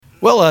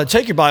Well,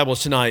 take your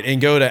Bibles tonight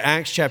and go to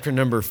Acts chapter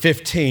number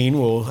 15.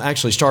 We'll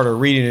actually start our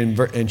reading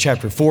in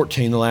chapter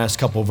 14, the last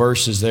couple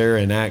verses there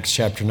in Acts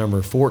chapter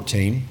number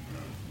 14.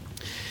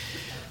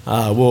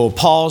 We'll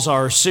pause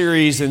our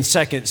series in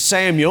 2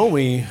 Samuel.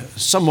 We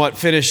somewhat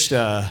finished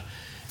at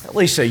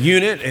least a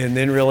unit, and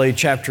then really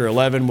chapter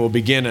 11 will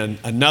begin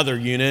another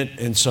unit.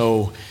 And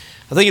so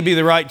I think it'd be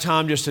the right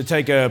time just to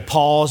take a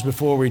pause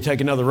before we take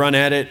another run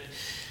at it.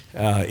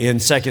 In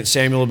 2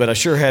 Samuel, but I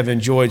sure have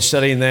enjoyed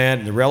studying that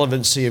and the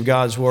relevancy of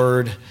God's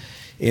Word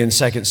in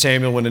 2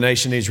 Samuel when the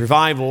nation needs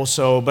revival.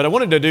 But I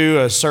wanted to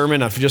do a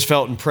sermon. I've just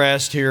felt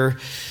impressed here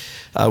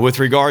with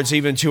regards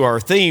even to our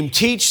theme,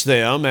 Teach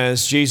Them,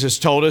 as Jesus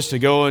told us to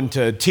go and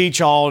to teach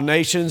all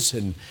nations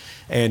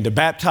and to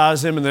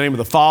baptize them in the name of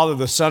the Father,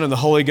 the Son, and the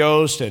Holy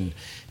Ghost, and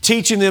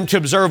teaching them to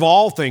observe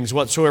all things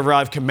whatsoever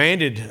I've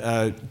commanded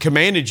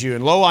you.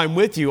 And lo, I'm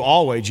with you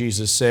always,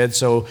 Jesus said.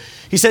 So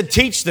He said,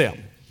 teach them.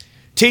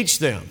 Teach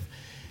them.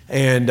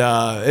 And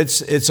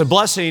it's a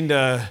blessing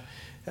to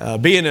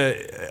be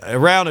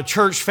around a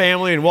church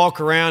family and walk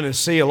around and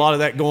see a lot of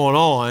that going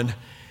on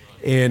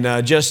in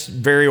just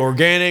very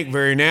organic,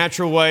 very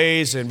natural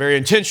ways and very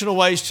intentional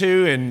ways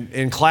too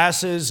in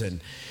classes. And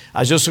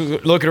I was just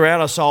looking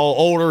around, I saw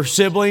older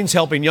siblings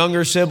helping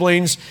younger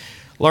siblings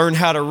learn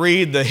how to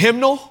read the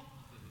hymnal.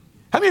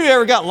 How many of you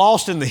ever got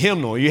lost in the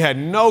hymnal? You had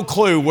no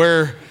clue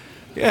where,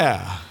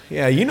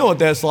 Yeah, you know what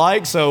that's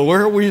like. So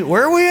where are we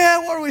at?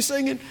 What are we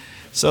singing?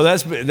 So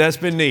that's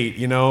been neat,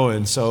 you know.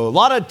 And so a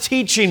lot of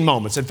teaching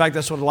moments. In fact,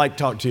 that's what I'd like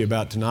to talk to you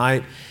about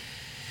tonight.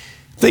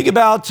 Think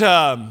about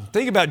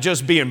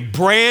just being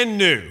brand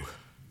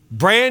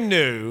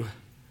new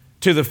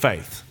to the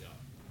faith.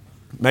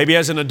 Maybe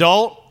as an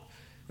adult,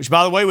 which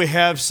by the way, we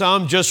have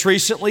some just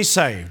recently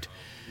saved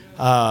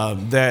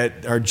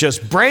that are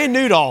just brand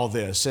new to all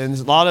this. And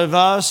a lot of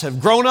us have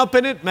grown up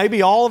in it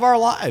maybe all of our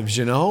lives,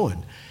 you know.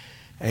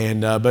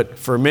 But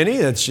for many,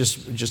 that's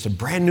just a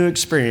brand new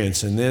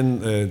experience. And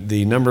then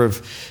the number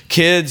of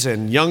kids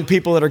and young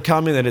people that are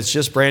coming that it's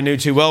just brand new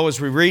to. Well,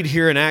 as we read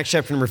here in Acts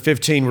chapter number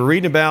 15, we're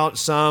reading about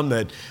some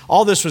that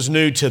all this was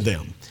new to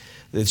them.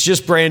 It's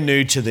just brand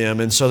new to them.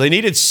 And so they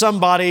needed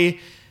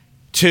somebody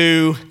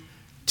to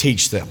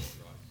teach them.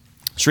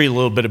 Let's read a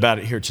little bit about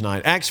it here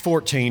tonight. Acts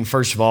 14,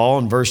 first of all,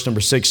 in verse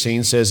number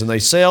 16 says, and they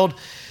sailed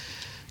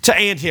to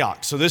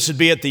Antioch. So this would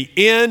be at the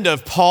end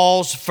of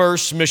Paul's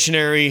first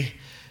missionary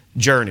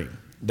journey.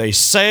 They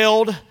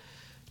sailed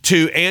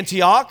to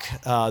Antioch,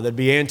 that'd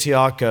be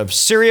Antioch of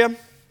Syria,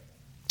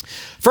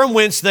 from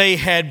whence they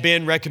had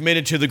been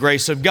recommended to the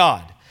grace of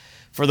God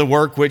for the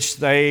work which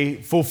they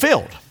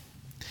fulfilled.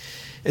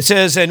 It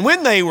says, and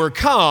when they were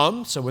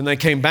come, so when they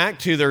came back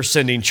to their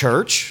sending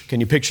church, can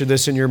you picture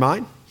this in your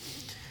mind?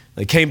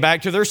 They came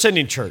back to their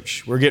sending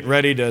church. We're getting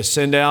ready to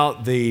send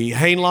out the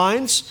Hain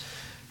lines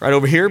right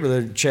over here.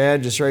 Brother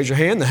Chad, just raise your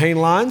hand, the Hain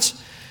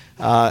lines.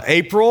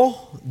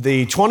 April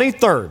the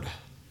 23rd.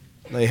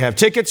 They have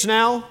tickets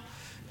now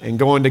and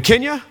going to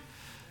Kenya.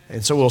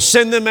 And so we'll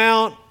send them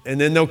out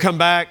and then they'll come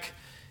back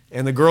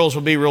and the girls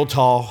will be real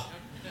tall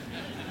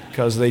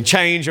because they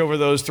change over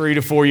those 3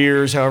 to 4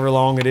 years, however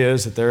long it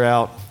is that they're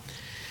out.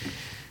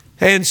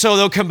 And so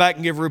they'll come back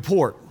and give a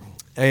report.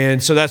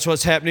 And so that's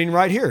what's happening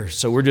right here.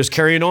 So we're just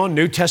carrying on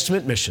New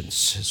Testament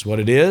missions is what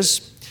it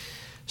is.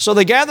 So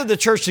they gathered the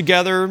church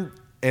together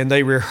and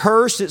they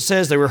rehearsed, it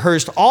says, they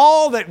rehearsed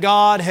all that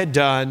God had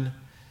done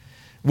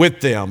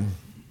with them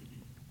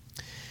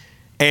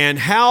and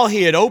how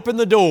He had opened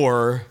the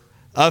door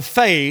of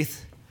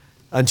faith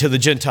unto the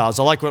Gentiles.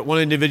 I like what one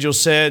individual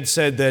said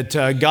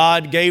that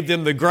God gave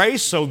them the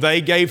grace, so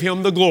they gave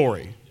Him the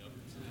glory.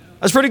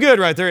 That's pretty good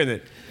right there, isn't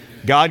it?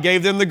 God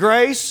gave them the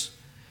grace,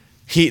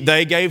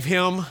 they gave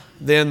Him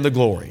then the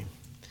glory.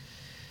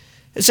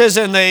 It says,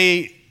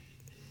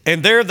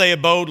 and there they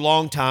abode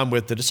long time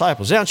with the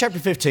disciples. Now, in chapter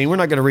 15, we're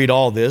not going to read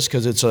all this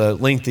because it's a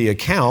lengthy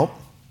account.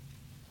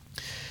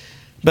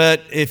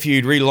 But if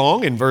you'd read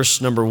along in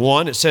verse number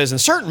 1, it says, and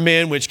certain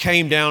men which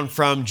came down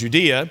from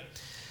Judea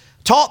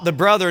taught the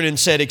brethren and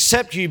said,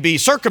 except ye be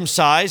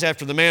circumcised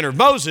after the manner of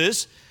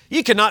Moses,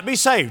 ye cannot be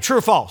saved. True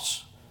or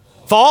false?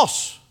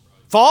 False.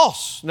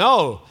 False.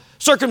 No.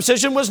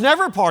 Circumcision was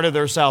never part of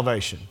their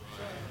salvation.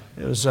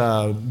 It was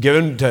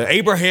given to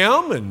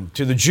Abraham and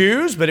to the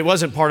Jews, but it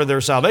wasn't part of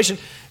their salvation.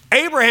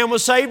 Abraham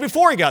was saved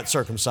before he got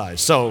circumcised,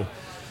 so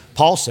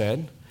Paul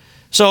said.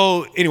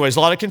 So anyways,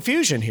 a lot of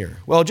confusion here.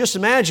 Well, just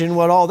imagine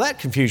what all that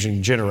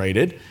confusion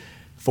generated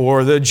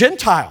for the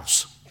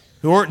Gentiles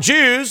who weren't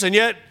Jews, and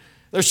yet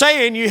they're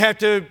saying you have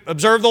to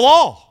observe the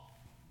law.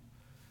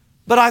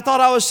 But I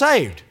thought I was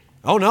saved.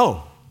 Oh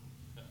no.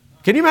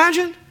 Can you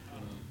imagine?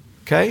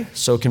 Okay,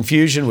 so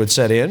confusion would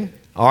set in.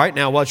 All right,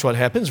 now watch what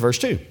happens, verse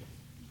 2.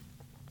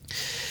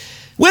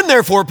 When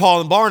therefore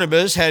Paul and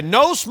Barnabas had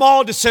no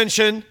small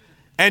dissension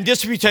and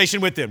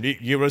disputation with them. You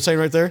know what I'm saying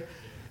right there?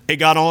 It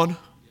got on.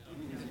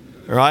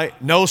 All right?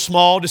 No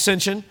small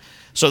dissension.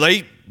 So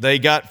they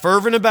got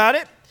fervent about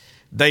it.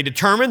 They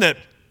determined that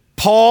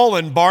Paul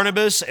and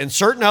Barnabas and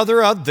certain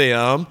other of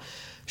them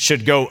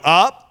should go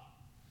up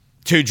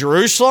to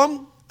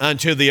Jerusalem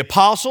unto the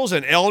apostles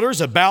and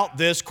elders about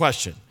this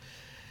question.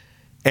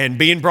 And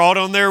being brought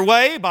on their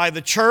way by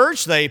the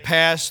church, they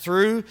passed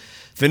through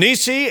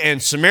Phoenicia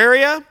and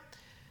Samaria,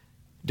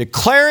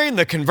 declaring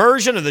the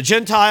conversion of the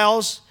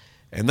Gentiles,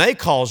 and they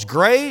caused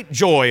great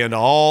joy unto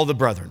all the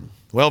brethren.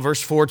 Well,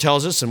 verse 4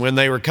 tells us, and when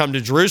they were come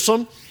to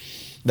Jerusalem,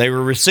 they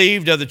were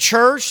received of the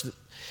church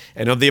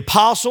and of the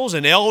apostles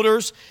and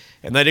elders,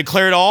 and they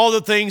declared all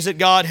the things that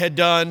God had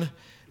done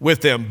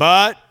with them.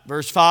 But,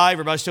 verse 5,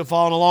 everybody still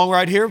following along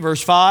right here?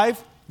 Verse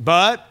 5,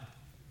 but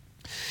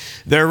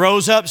there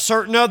rose up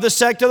certain of the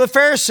sect of the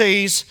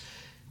Pharisees,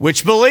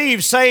 which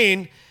believed,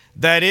 saying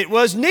that it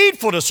was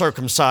needful to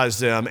circumcise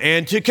them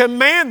and to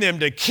command them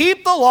to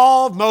keep the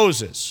law of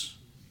Moses.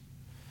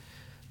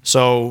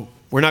 So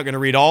we're not going to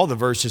read all the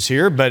verses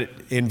here, but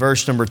in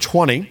verse number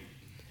 20,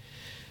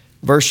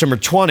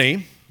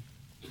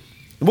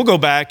 we'll go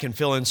back and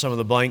fill in some of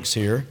the blanks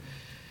here.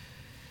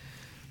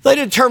 They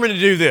determined to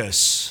do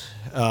this.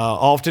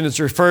 Often it's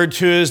referred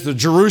to as the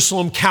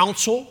Jerusalem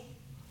Council.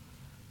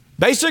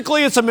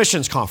 Basically, it's a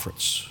missions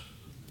conference.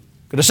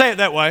 Going to say it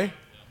that way.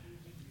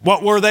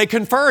 What were they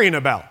conferring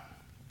about?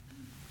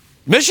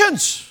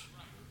 Missions.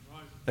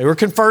 They were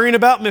conferring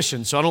about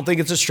missions. So I don't think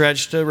it's a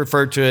stretch to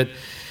refer to it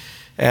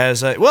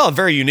as a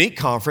very unique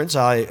conference.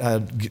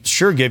 I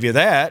sure give you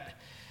that.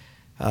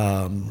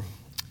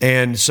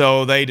 And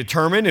so they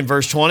determined in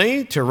verse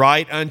 20 to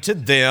write unto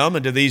them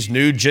and to these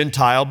new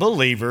Gentile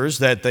believers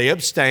that they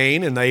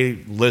abstain, and they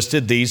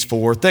listed these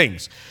 4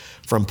 things: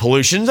 from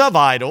pollutions of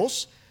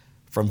idols,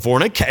 from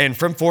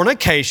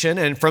fornication,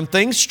 and from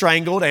things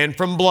strangled, and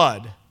from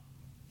blood.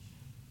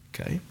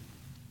 Okay.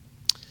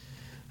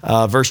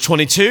 Verse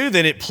 22,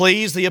 then it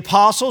pleased the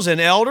apostles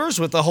and elders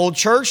with the whole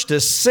church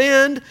to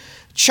send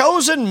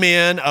chosen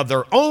men of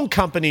their own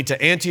company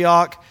to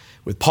Antioch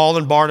with Paul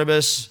and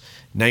Barnabas,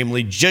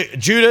 namely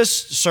Judas,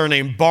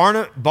 surnamed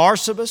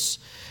Barsabas,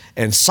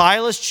 and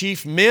Silas,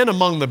 chief men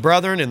among the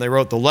brethren, and they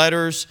wrote the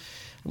letters.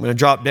 I'm going to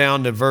drop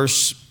down to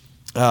verse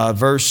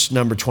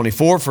number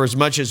 24. For as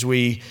much as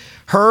we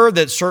heard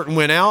that certain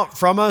went out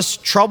from us,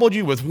 troubled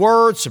you with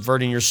words,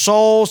 subverting your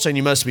souls, saying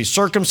you must be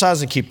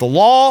circumcised and keep the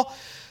law,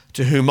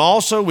 to whom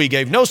also we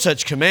gave no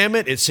such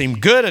commandment. It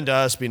seemed good unto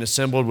us, being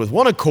assembled with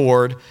one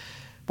accord.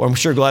 Boy, I'm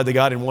sure glad they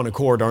got in one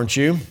accord, aren't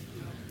you?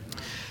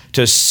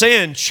 To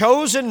send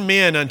chosen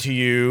men unto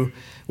you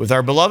with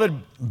our beloved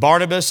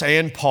Barnabas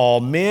and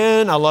Paul,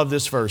 men, I love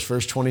this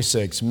verse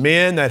 26,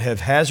 men that have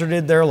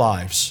hazarded their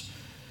lives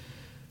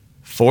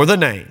for the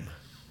name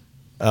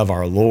of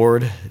our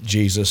Lord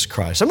Jesus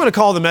Christ. I'm going to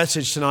call the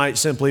message tonight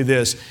simply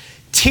this: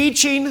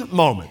 teaching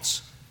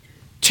moments.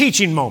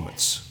 Teaching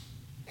moments.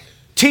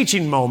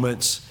 Teaching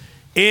moments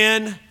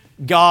in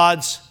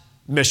God's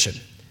mission.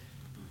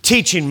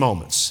 Teaching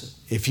moments.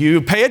 If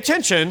you pay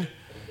attention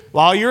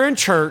while you're in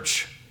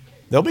church,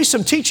 there'll be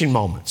some teaching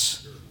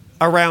moments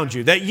around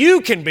you that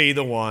you can be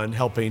the one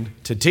helping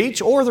to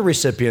teach or the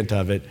recipient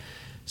of it.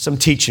 Some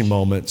teaching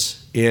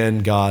moments in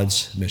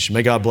God's mission.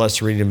 May God bless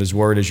the reading of His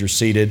Word as you're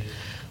seated.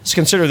 Let's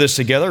consider this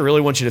together. I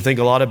really want you to think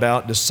a lot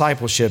about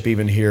discipleship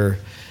even here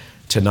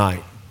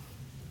tonight.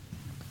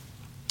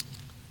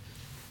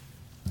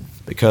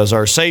 Because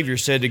our Savior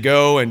said to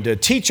go and to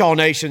teach all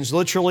nations,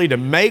 literally to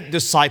make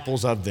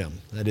disciples of them.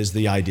 That is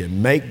the idea,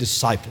 make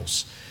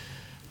disciples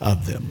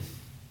of them.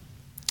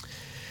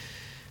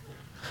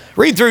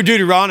 Read through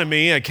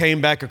Deuteronomy, I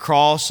came back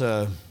across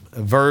a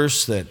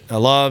verse that I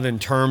love in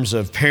terms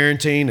of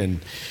parenting, and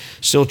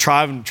still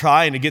trying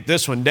to get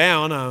this one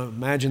down. I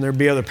imagine there'd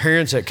be other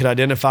parents that could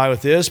identify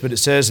with this, but it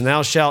says, and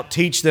thou shalt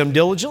teach them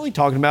diligently,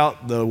 talking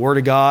about the Word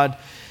of God.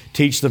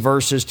 Teach the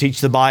verses,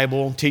 teach the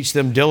Bible, teach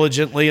them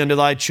diligently unto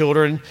thy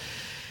children.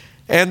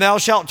 And thou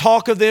shalt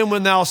talk of them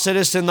when thou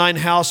sittest in thine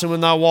house, and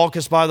when thou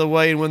walkest by the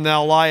way, and when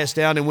thou liest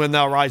down, and when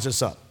thou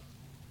risest up.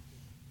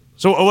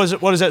 So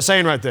what is that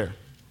saying right there?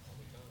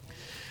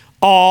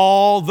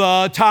 All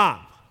the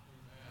time.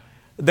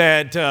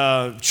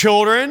 That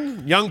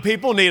children, young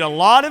people need a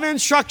lot of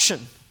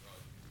instruction.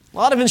 A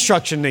lot of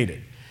instruction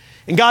needed.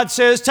 And God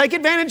says, take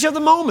advantage of the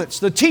moments,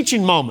 the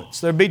teaching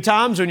moments. There'll be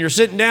times when you're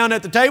sitting down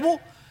at the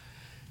table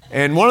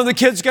and one of the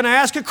kids is going to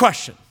ask a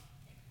question.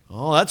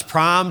 Oh, that's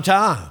prime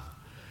time.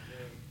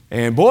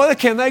 And boy,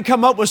 can they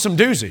come up with some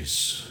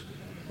doozies,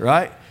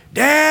 right?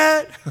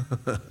 Dad.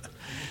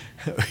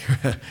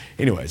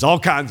 Anyways, all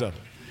kinds of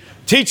them.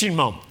 Teaching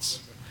moments.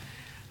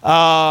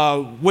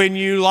 When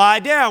you lie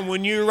down,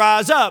 when you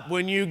rise up,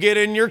 when you get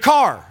in your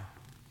car.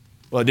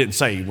 Well, it didn't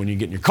say when you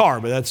get in your car,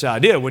 but that's the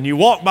idea. When you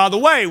walk by the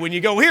way, when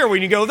you go here,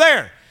 when you go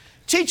there.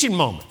 Teaching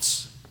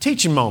moments.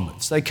 Teaching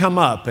moments. They come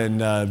up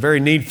and very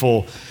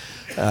needful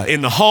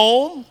in the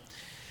home.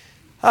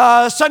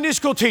 Sunday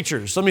school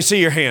teachers. Let me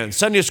see your hands.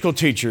 Sunday school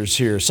teachers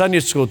here.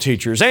 Sunday school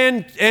teachers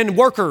and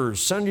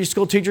workers. Sunday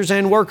school teachers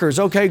and workers.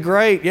 Okay,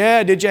 great.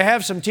 Yeah, did you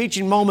have some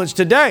teaching moments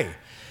today?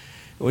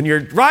 When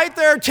you're right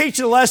there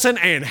teaching a lesson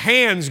and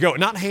hands go,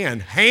 not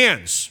hand,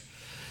 hands.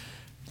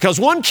 Because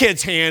one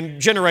kid's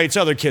hand generates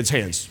other kids'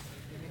 hands.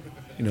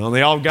 You know, and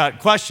they all got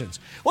questions.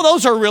 Well,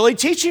 those are really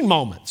teaching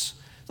moments.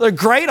 They're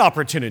great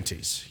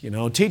opportunities,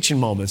 teaching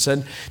moments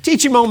and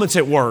teaching moments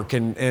at work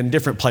and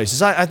different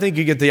places. I think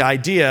you get the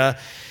idea.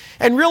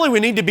 And really, we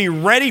need to be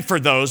ready for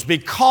those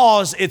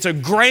because it's a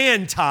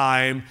grand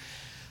time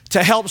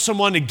to help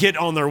someone to get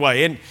on their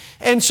way.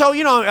 And so,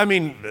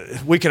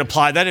 we can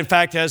apply that. In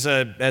fact, as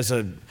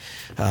a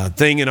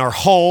thing in our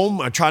home,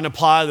 I'm trying to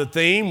apply the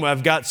theme.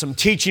 I've got some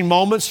teaching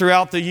moments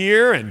throughout the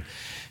year,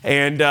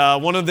 and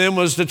one of them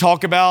was to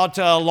talk about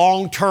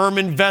long-term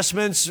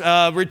investments,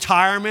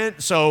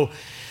 retirement. So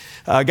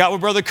got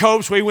with Brother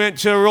Copes. We went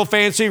to a real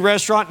fancy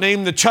restaurant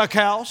named the Chuck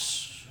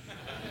House.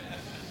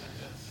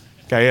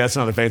 Okay, that's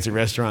not a fancy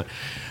restaurant.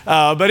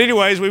 But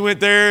anyways, we went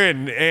there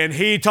and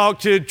he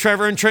talked to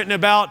Trevor and Trenton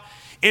about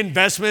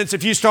investments.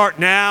 If you start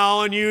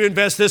now and you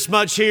invest this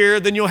much here,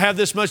 then you'll have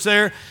this much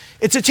there.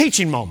 It's a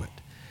teaching moment.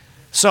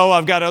 So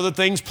I've got other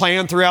things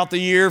planned throughout the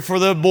year for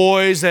the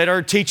boys that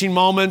are teaching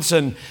moments,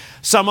 and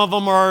some of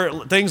them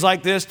are things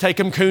like this: take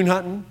them coon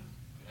hunting.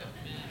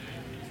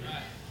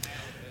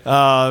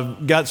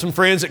 Got some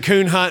friends that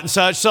coon hunt and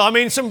such.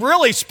 So, some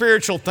really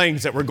spiritual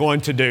things that we're going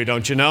to do,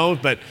 don't you know?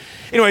 But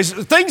anyways,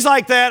 things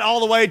like that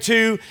all the way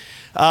to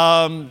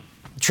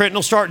Trenton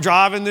will start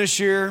driving this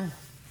year.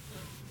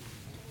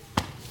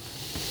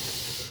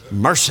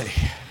 Mercy.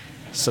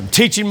 Some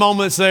teaching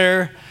moments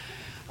there.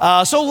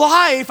 So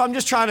life, I'm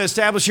just trying to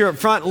establish here up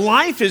front,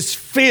 life is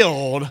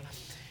filled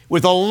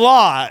with a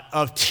lot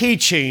of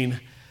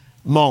teaching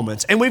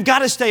moments, and we've got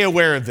to stay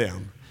aware of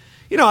them.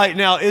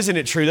 Now, isn't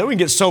it true that we can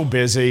get so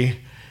busy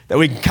that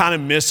we can kind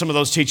of miss some of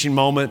those teaching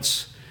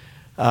moments,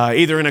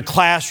 either in a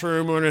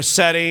classroom or in a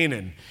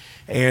setting?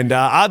 And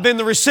I've been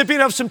the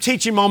recipient of some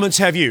teaching moments,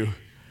 have you?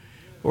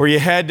 Where you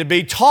had to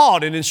be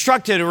taught and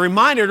instructed and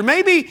reminded, or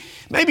maybe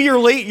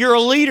you're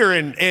a leader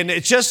and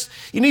it's just,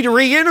 you need to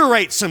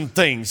reiterate some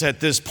things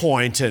at this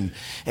point and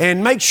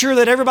make sure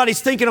that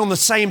everybody's thinking on the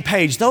same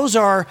page. Those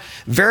are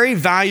very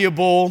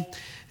valuable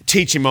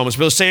teaching moments.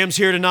 Brother Sam's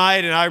here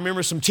tonight, and I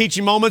remember some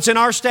teaching moments in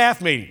our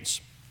staff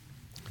meetings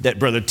that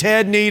Brother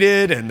Ted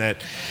needed, and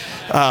that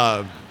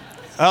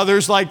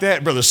others like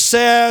that, Brother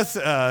Seth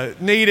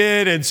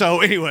needed. And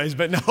so anyways,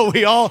 but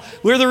no,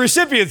 we're the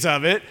recipients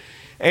of it.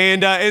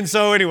 And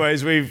so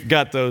anyways, we've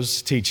got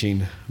those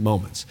teaching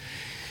moments.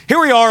 Here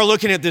we are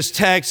looking at this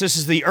text. This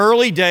is the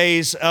early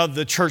days of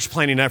the church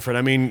planting effort.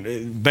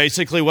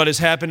 Basically what has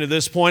happened to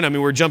this point,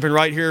 we're jumping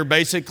right here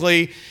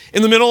basically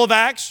in the middle of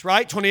Acts,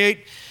 right?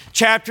 28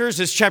 chapters.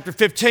 It's chapter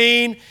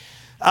 15.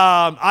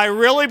 I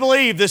really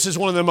believe this is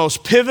one of the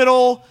most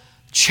pivotal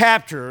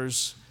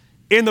chapters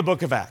in the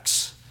book of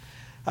Acts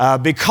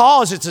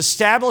because it's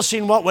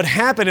establishing what would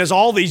happen as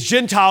all these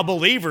Gentile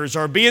believers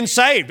are being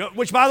saved,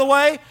 which, by the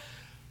way,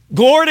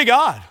 glory to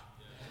God,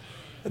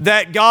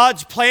 that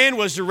God's plan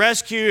was to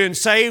rescue and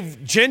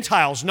save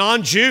Gentiles,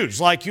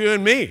 non-Jews like you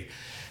and me.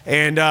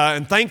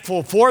 And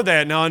thankful for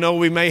that. Now, I know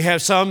we may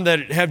have some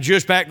that have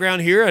Jewish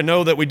background here. I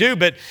know that we do,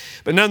 but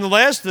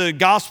nonetheless, the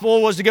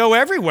gospel was to go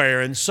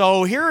everywhere. And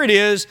so here it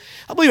is,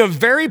 I believe, a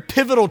very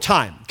pivotal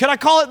time. Can I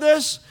call it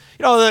this?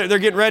 They're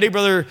getting ready.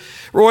 Brother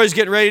Roy's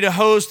getting ready to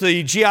host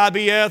the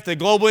GIBF, the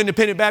Global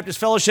Independent Baptist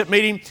Fellowship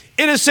meeting.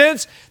 In a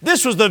sense,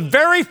 this was the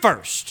very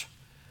first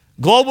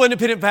Global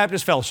Independent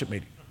Baptist Fellowship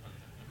meeting.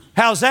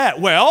 How's that?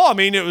 Well,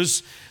 it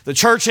was the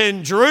church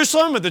in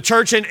Jerusalem and the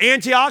church in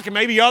Antioch and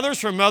maybe others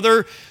from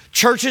other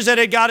churches that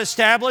had got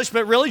established,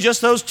 but really just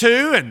those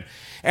two.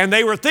 And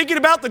they were thinking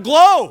about the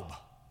globe,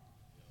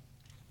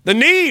 the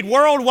need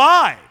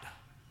worldwide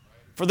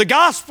for the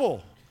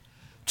gospel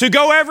to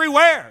go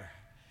everywhere.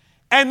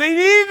 And they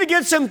needed to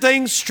get some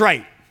things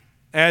straight,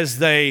 as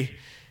they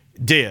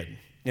did.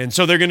 And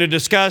so they're going to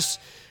discuss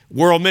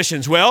world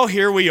missions. Well,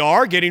 here we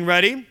are getting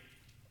ready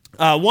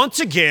once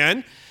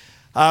again.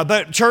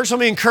 But church, let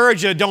me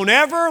encourage you, don't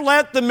ever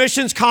let the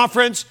missions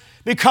conference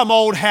become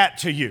old hat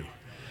to you.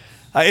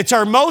 It's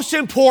our most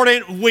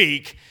important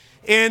week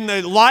in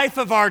the life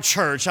of our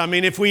church.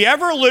 If we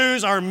ever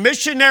lose our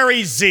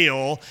missionary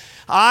zeal,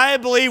 I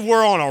believe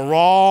we're on a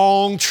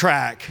wrong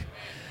track.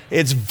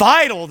 It's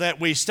vital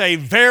that we stay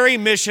very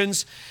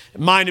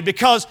missions-minded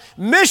because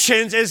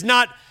missions is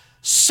not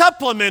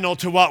supplemental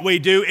to what we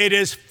do. It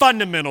is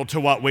fundamental to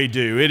what we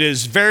do. It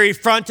is very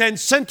front and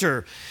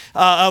center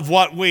of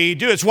what we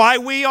do. It's why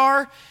we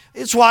are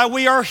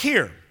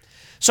here.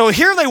 So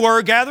here they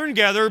were gathering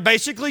together,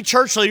 basically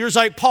church leaders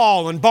like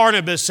Paul and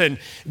Barnabas and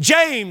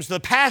James,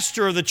 the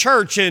pastor of the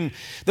church in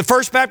the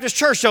First Baptist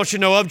Church, don't you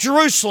know, of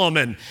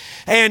Jerusalem,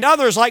 and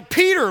others like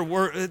Peter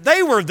were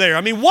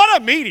there. What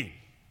a meeting.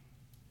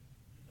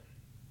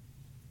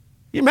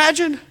 You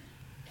imagine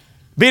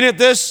being at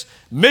this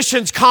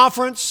missions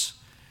conference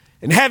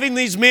and having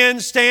these men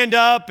stand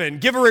up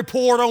and give a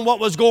report on what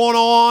was going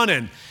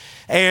on,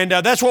 and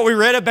that's what we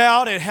read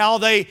about, and how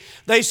they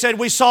said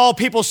we saw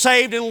people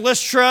saved in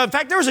Lystra. In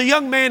fact, there was a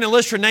young man in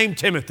Lystra named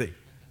Timothy.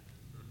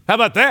 How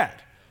about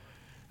that?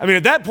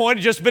 At that point,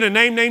 it had just been a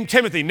name named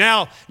Timothy.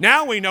 Now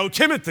we know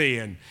Timothy,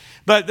 and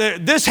But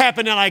this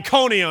happened in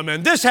Iconium,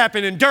 and this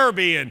happened in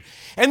Derbe,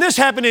 and this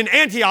happened in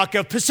Antioch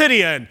of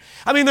Pisidia. And,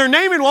 I mean, they're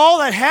naming all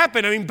that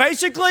happened. I mean,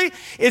 basically,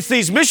 it's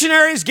these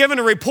missionaries giving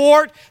a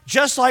report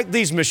just like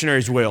these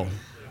missionaries will.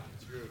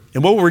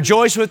 And we'll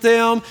rejoice with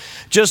them,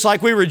 just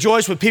like we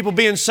rejoice with people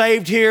being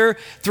saved here.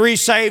 3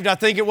 saved, I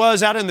think it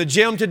was, out in the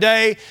gym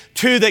today.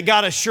 2 that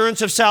got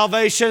assurance of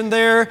salvation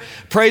there.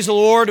 Praise the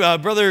Lord.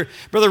 Brother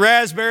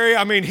Raspberry,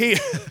 I mean, he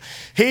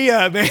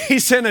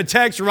sent a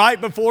text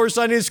right before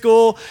Sunday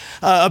school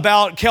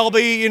about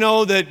Kelby,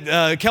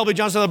 that Kelby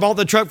Johnson that bought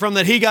the truck from,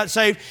 that he got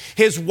saved.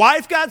 His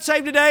wife got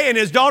saved today, and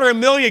his daughter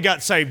Amelia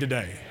got saved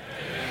today.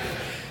 Amen.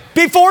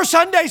 Before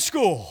Sunday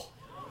school.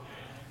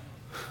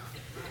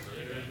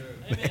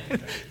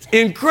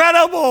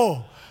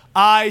 Incredible.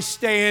 I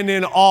stand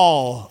in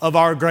awe of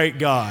our great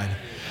God.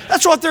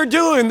 That's what they're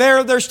doing.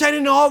 They're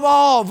standing in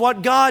awe of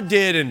what God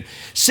did and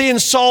seeing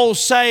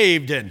souls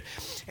saved.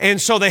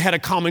 And so they had a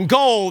common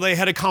goal. They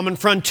had a common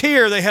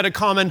frontier. They had a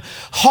common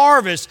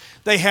harvest.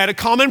 They had a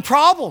common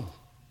problem.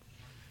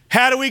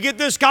 How do we get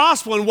this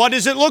gospel, and what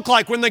does it look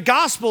like when the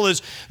gospel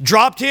is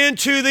dropped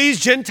into these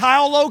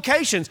Gentile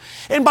locations?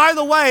 And by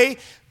the way,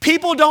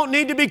 people don't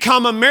need to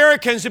become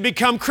Americans to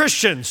become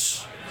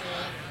Christians.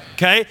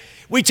 Okay?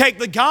 We take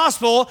the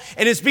gospel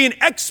and it's being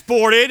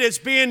exported, it's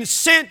being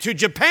sent to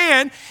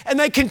Japan, and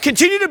they can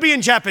continue to be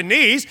in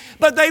Japanese,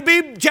 but they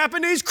be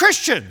Japanese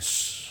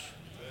Christians.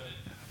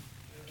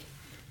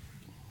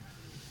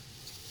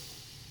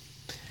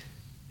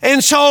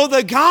 And so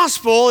the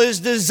gospel is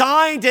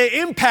designed to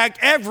impact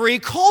every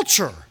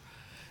culture.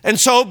 And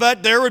so,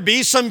 but there would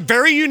be some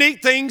very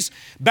unique things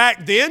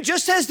back then,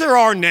 just as there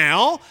are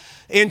now,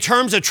 in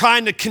terms of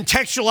trying to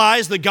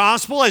contextualize the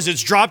gospel as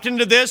it's dropped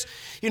into this,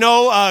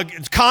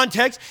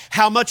 context,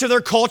 how much of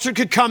their culture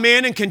could come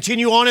in and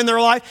continue on in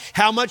their life,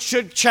 how much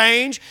should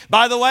change.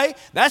 By the way,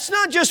 that's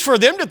not just for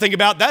them to think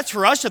about, that's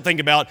for us to think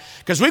about,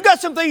 because we've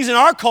got some things in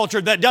our culture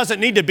that doesn't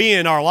need to be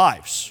in our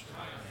lives,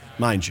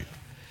 mind you.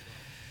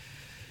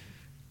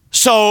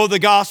 So the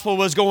gospel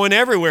was going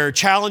everywhere,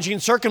 challenging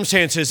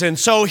circumstances. And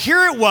so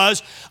here it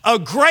was, a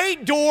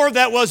great door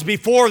that was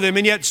before them,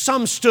 and yet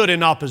some stood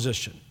in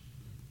opposition.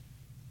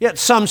 Yet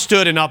some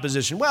stood in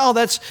opposition. Well,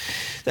 that's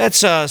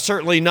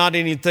certainly not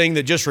anything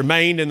that just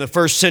remained in the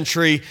first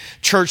century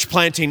church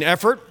planting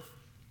effort.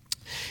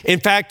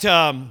 In fact,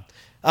 Warren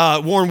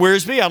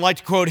Wiersbe, I'd like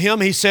to quote him.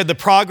 He said, "The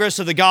progress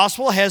of the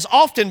gospel has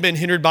often been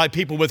hindered by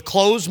people with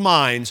closed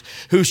minds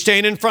who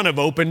stand in front of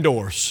open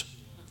doors."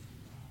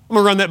 I'm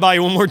going to run that by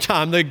you one more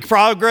time. The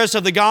progress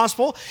of the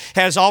gospel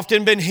has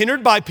often been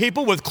hindered by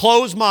people with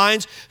closed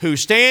minds who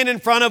stand in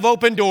front of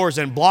open doors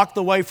and block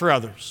the way for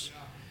others.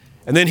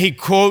 And then he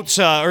quotes,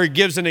 or he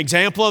gives an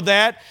example of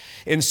that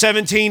in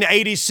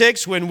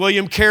 1786 when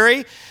William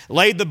Carey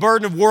laid the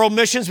burden of world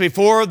missions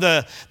before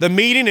the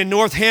meeting in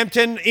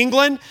Northampton,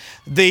 England.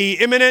 The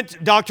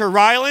eminent Dr.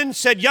 Ryland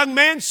said, "Young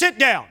man, sit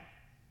down."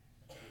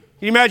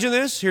 Can you imagine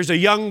this? Here's a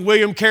young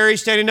William Carey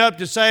standing up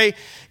to say,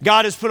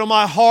 "God has put on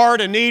my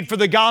heart a need for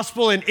the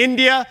gospel in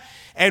India."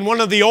 And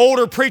one of the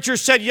older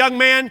preachers said, "Young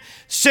man,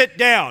 sit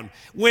down.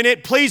 When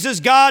it pleases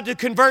God to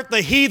convert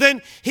the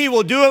heathen, He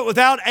will do it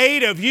without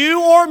aid of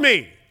you or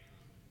me."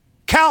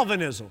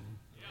 Calvinism.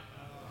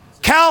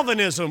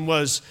 Calvinism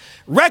was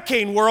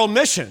wrecking world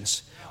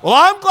missions. Well,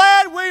 I'm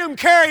glad William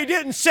Carey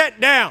didn't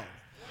sit down.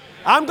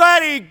 I'm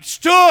glad he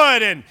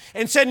stood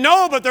and said,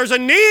 "No, but there's a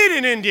need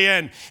in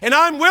India, and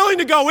I'm willing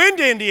to go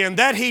into India." And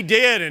that he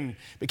did, and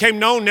became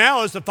known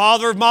now as the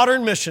father of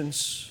modern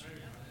missions.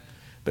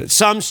 But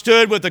some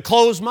stood with a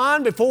closed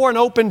mind before an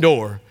open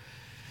door.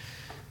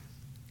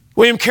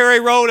 William Carey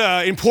wrote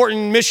an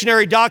important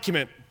missionary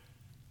document.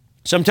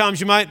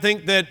 Sometimes you might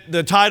think that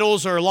the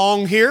titles are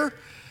long here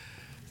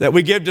that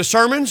we give to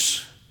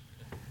sermons,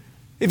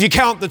 if you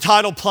count the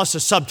title plus a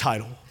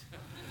subtitle.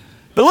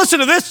 But listen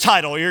to this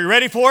title. Are you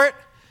ready for it?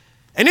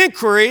 An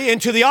inquiry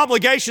into the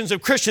obligations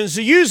of Christians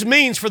to use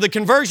means for the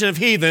conversion of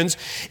heathens,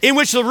 in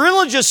which the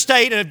religious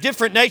state of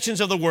different nations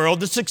of the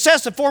world, the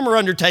success of former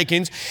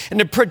undertakings, and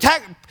the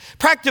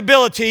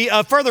practicability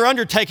of further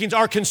undertakings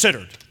are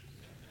considered.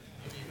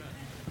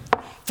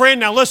 Friend,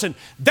 now listen,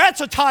 that's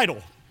a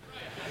title.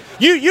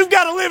 You've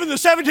got to live in the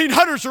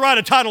 1700s to write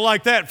a title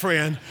like that,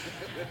 friend.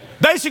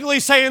 Basically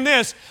saying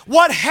this: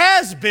 what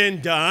has been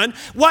done,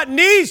 what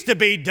needs to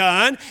be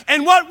done,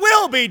 and what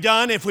will be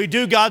done if we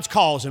do God's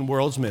cause in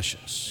world's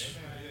missions.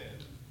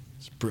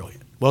 It's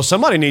brilliant. Well,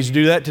 somebody needs to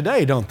do that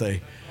today, don't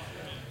they?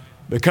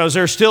 Because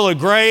there's still a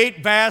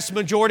great, vast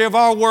majority of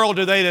our world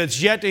today that's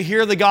yet to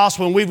hear the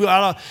gospel, and we've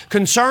got to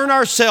concern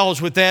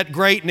ourselves with that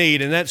great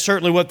need, and that's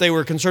certainly what they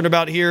were concerned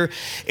about here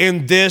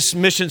in this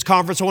missions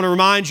conference. I want to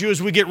remind you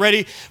as we get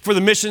ready for the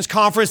missions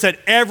conference that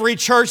every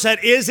church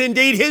that is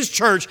indeed His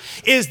church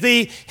is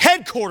the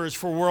headquarters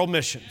for world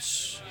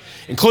missions,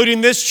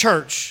 including this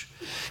church.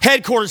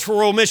 Headquarters for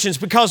world missions.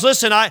 Because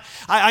listen,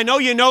 I know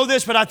you know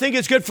this, but I think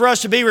it's good for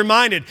us to be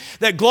reminded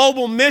that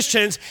global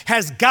missions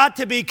has got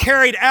to be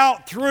carried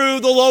out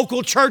through the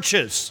local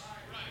churches.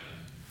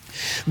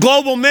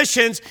 Global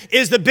missions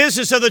is the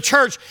business of the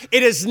church.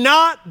 It is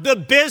not the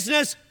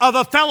business of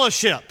a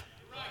fellowship.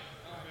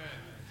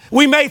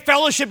 We may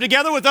fellowship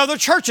together with other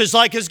churches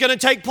like is going to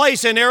take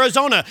place in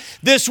Arizona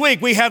this week.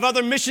 We have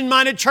other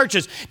mission-minded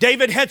churches.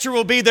 David Hetzer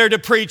will be there to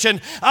preach, and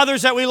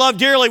others that we love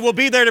dearly will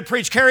be there to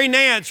preach. Carrie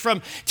Nance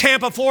from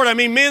Tampa, Florida. I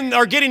mean, men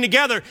are getting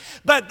together.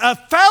 But a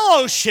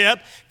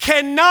fellowship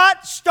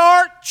cannot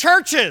start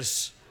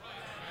churches.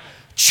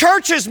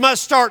 Churches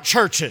must start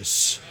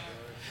churches.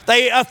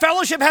 A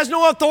fellowship has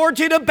no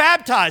authority to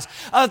baptize.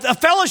 A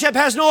fellowship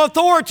has no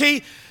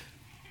authority.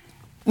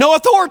 No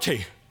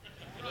authority.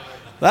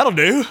 That'll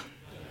do.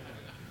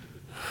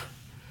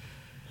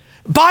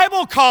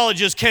 Bible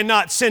colleges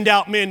cannot send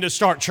out men to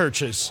start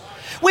churches.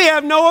 We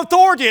have no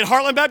authority at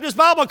Heartland Baptist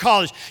Bible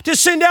College to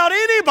send out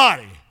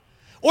anybody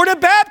or to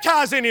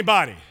baptize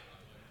anybody.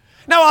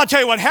 Now, I'll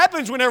tell you what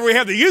happens whenever we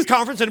have the youth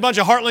conference and a bunch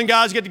of Heartland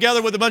guys get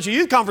together with a bunch of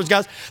youth conference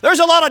guys. There's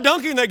a lot of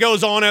dunking that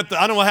goes on I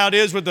don't know how it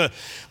is with the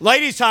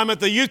ladies' time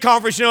at the youth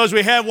conference, as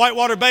we have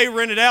Whitewater Bay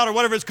rented out or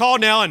whatever it's called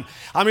now. And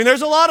I mean,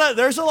 there's a lot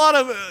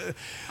of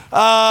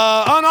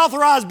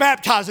unauthorized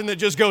baptizing that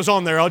just goes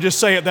on there. I'll just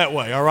say it that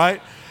way, all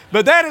right?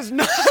 But that is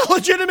not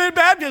legitimate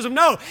baptism.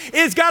 No,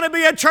 it's got to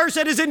be a church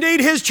that is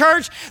indeed His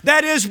church,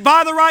 that is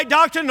by the right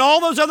doctrine and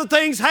all those other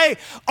things. Hey,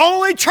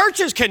 only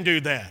churches can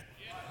do that.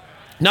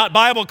 Not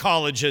Bible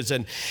colleges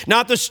and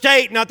not the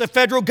state, not the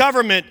federal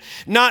government,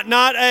 not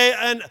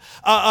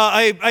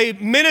a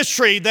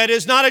ministry that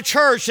is not a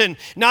church, and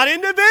not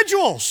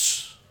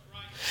individuals.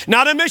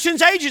 Not a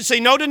missions agency,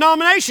 no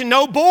denomination,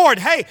 no board.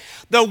 Hey,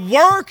 the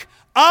work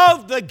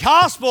of the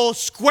gospel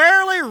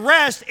squarely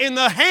rests in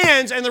the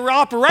hands and the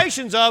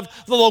operations of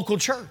the local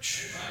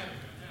church.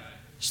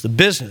 It's the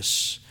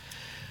business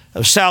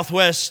of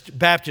Southwest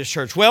Baptist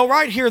Church. Well,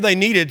 right here they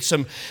needed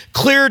some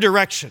clear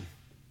direction.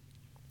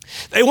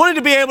 They wanted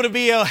to be able to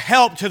be a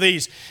help to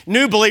these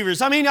new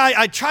believers. I mean,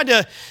 I tried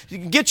to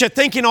get you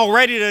thinking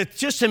already to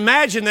just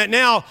imagine that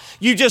now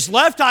you just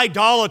left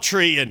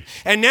idolatry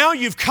and now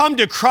you've come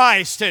to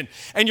Christ and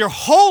your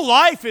whole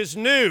life is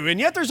new. And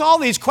yet there's all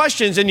these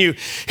questions, and you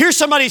hear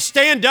somebody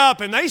stand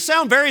up and they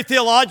sound very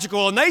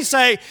theological and they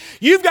say,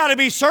 you've got to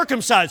be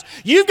circumcised.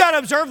 You've got to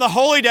observe the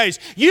holy days.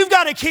 You've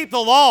got to keep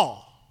the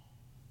law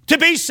to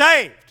be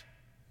saved.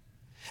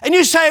 And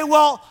you say,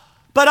 well,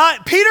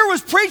 but Peter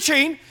was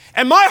preaching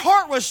and my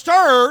heart was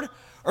stirred,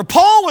 or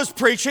Paul was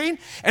preaching,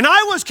 and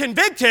I was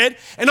convicted,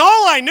 and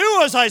all I knew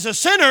was I was a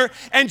sinner,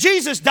 and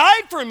Jesus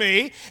died for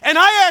me, and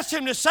I asked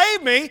Him to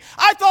save me.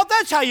 I thought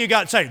that's how you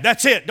got saved.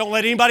 That's it. Don't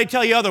let anybody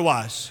tell you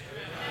otherwise.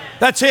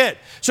 That's it.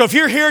 So if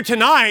you're here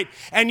tonight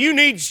and you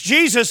need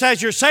Jesus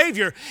as your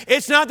Savior,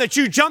 it's not that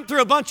you jump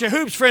through a bunch of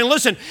hoops, friend.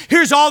 Listen,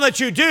 here's all that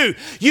you do.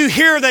 You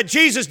hear that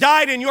Jesus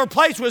died in your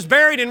place, was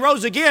buried, and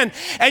rose again,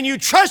 and you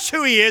trust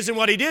who He is and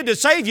what He did to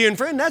save you, and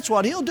friend, that's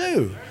what He'll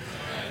do.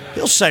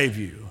 He'll save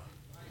you.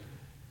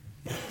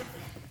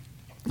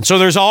 And so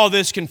there's all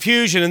this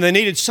confusion, and they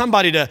needed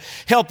somebody to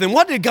help them.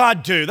 What did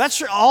God do?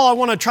 That's all I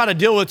want to try to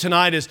deal with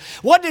tonight is,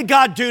 what did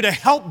God do to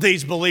help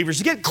these believers,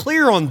 to get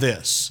clear on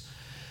this?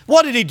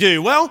 What did He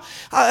do? Well,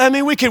 I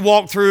mean, we could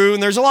walk through,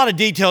 and there's a lot of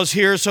details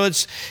here, so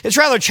it's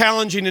rather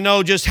challenging to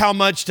know just how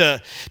much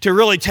to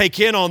really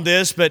take in on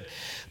this. But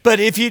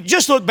if you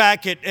just look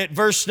back at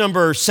verse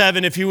number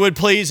 7, if you would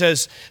please,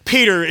 as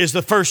Peter is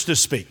the first to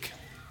speak.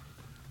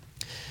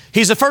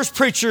 He's the first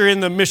preacher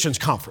in the missions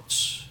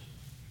conference.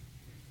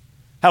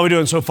 How are we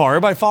doing so far?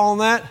 Everybody following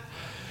that?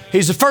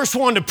 He's the first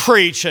one to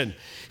preach, and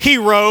he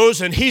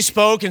rose and he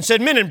spoke and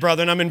said, men and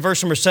brethren, I'm in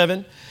verse number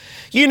 7.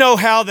 You know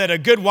how that a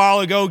good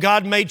while ago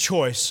God made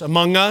choice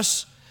among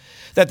us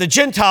that the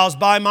Gentiles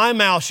by my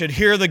mouth should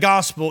hear the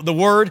gospel, the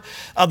word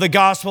of the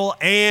gospel,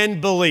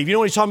 and believe. You know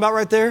what he's talking about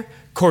right there?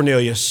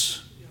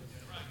 Cornelius.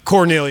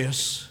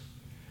 Cornelius.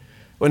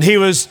 When he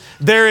was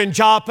there in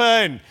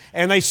Joppa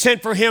and they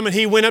sent for him, and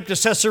he went up to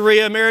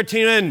Caesarea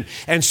Maritima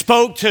and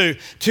spoke to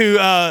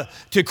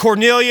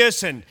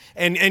Cornelius,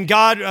 and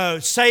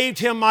God saved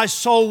him, my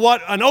soul.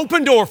 What an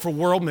open door for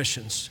world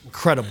missions.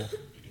 Incredible.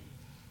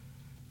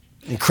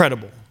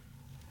 Incredible.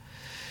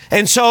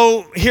 And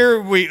so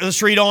here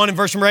let's read on in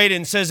verse number 8,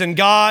 and it says, and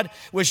God,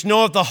 which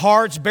knoweth the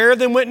hearts, bear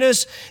them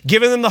witness,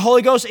 giving them the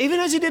Holy Ghost,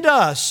 even as He did to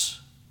us,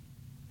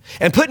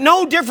 and put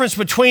no difference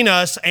between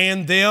us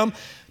and them,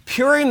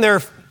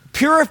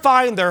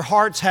 purifying their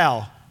hearts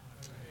how?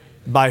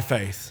 By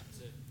faith.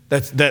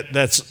 That's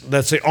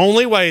the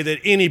only way that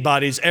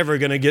anybody's ever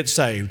going to get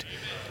saved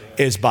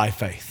is by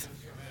faith.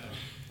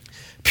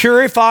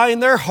 Purifying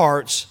their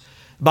hearts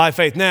by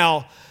faith.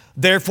 Now,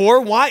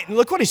 therefore, why?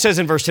 Look what he says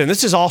in verse 10.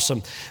 This is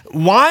awesome.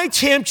 Why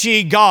tempt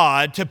ye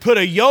God to put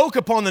a yoke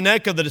upon the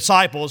neck of the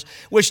disciples,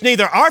 which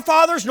neither our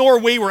fathers nor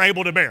we were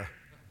able to bear?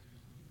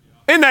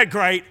 Isn't that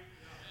great?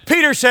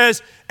 Peter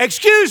says,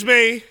 excuse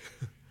me,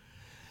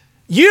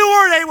 you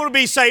weren't able to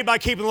be saved by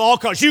keeping the law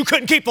because you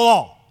couldn't keep the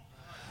law.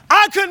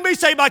 I couldn't be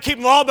saved by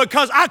keeping the law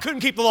because I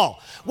couldn't keep the law.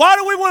 Why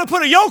do we want to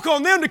put a yoke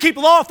on them to keep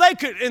the law if they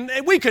could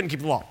and we couldn't keep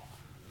the law?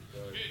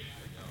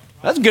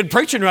 That's good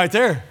preaching right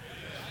there.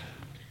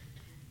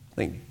 I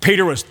think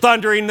Peter was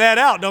thundering that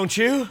out, don't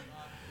you?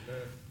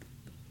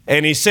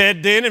 And he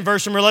said then in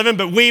verse number 11,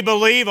 but we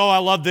believe, oh, I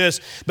love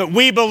this, but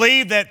we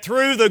believe that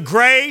through the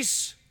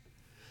grace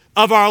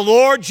of our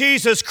Lord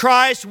Jesus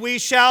Christ, we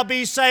shall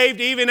be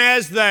saved even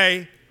as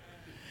they.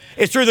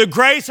 It's through the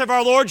grace of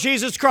our Lord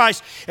Jesus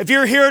Christ. If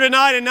you're here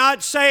tonight and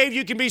not saved,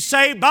 you can be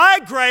saved by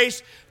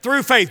grace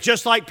through faith,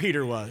 just like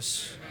Peter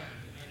was.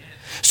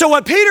 So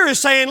what Peter is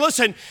saying,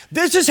 listen,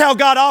 this is how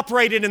God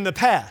operated in the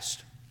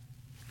past.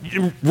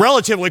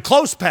 Relatively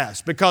close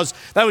past, because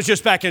that was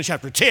just back in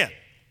chapter 10.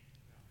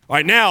 All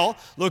right, now,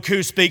 look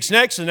who speaks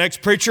next. The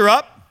next preacher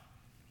up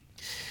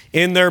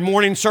in their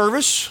morning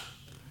service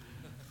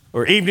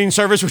or evening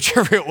service,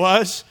 whichever it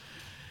was.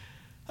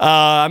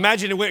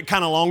 Imagine it went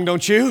kind of long,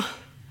 don't you?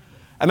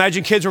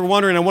 Imagine kids were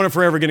wondering, I wonder if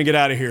we're ever going to get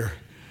out of here.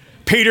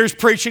 Peter's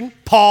preaching.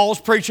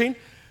 Paul's preaching.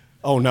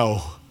 Oh,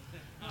 no.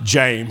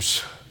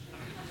 James.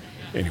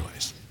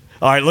 Anyways.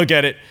 All right, look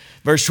at it.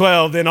 Verse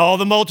 12, then all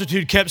the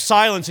multitude kept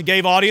silence and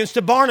gave audience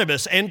to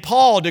Barnabas and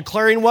Paul,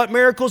 declaring what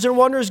miracles and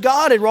wonders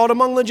God had wrought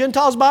among the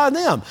Gentiles by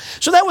them.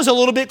 So that was a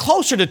little bit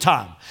closer to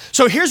time.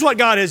 So here's what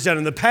God has done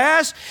in the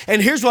past,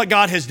 and here's what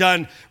God has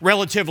done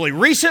relatively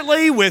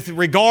recently with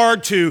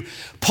regard to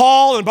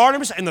Paul and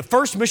Barnabas and the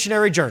first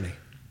missionary journey.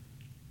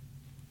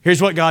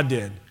 Here's what God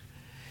did.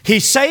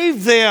 He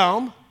saved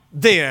them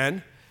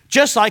then,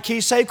 just like He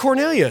saved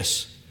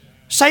Cornelius.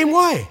 Same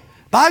way,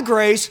 by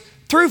grace,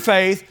 through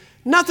faith,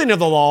 nothing of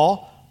the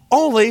law,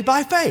 only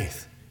by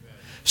faith.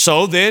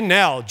 So then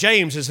now,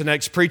 James is the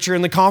next preacher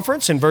in the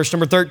conference in verse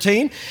number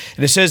 13.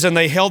 And it says, and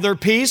they held their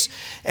peace.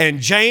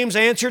 And James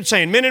answered,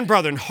 saying, men and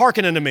brethren,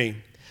 hearken unto me.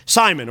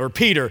 Simon, or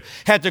Peter,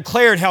 had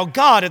declared how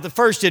God at the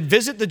first did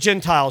visit the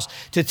Gentiles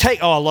to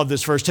take, oh, I love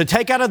this verse, to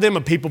take out of them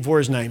a people for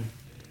His name.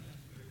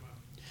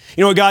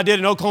 You know what God did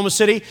in Oklahoma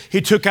City? He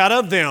took out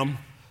of them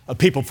a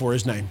people for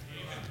His name.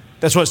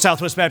 That's what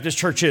Southwest Baptist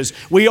Church is.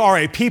 We are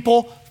a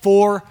people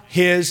for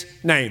His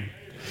name.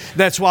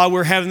 That's why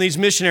we're having these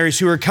missionaries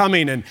who are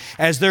coming, and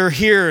as they're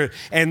here,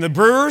 and the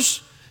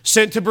brewers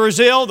sent to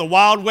Brazil, the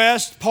Wild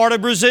West part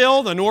of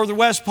Brazil, the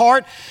northwest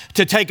part,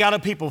 to take out a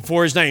people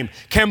for His name.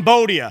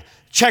 Cambodia,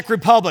 Czech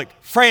Republic,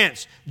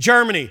 France,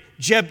 Germany,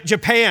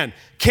 Japan,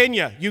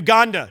 Kenya,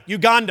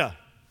 Uganda,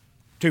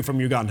 two from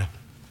Uganda,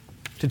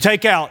 to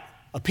take out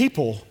a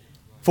people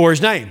for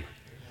His name.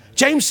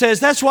 James says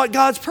that's what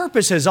God's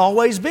purpose has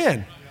always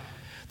been.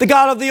 The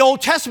God of the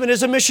Old Testament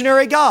is a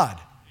missionary God.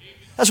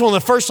 That's one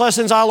of the first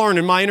lessons I learned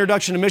in my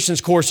Introduction to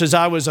Missions course as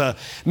I was a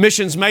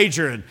missions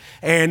major.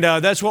 And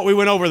that's what we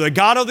went over. The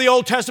God of the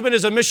Old Testament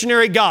is a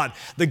missionary God.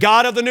 The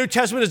God of the New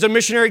Testament is a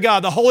missionary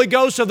God. The Holy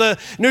Ghost of the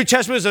New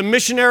Testament is a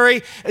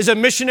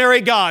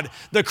missionary God.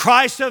 The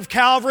Christ of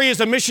Calvary is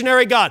a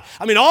missionary God.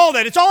 I mean, all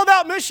that. It's all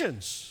about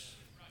missions.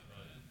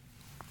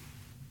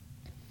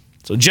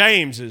 So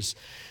James is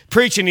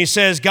preaching. He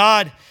says,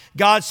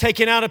 God's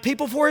taking out a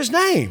people for His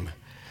name.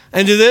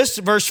 And to this,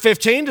 verse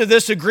 15, to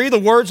this agree the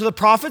words of the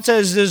prophets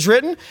as is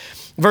written.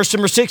 Verse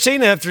number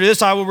 16, after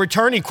this I will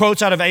return. He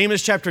quotes out of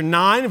Amos chapter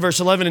 9, verse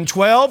 11 and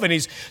 12. And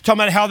he's talking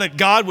about how that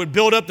God would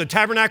build up the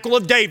tabernacle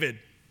of David.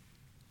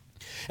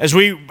 As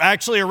we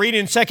actually are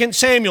reading 2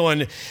 Samuel,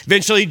 and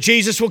eventually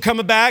Jesus will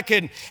come back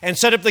and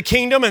set up the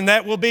kingdom, and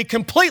that will be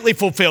completely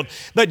fulfilled.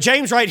 But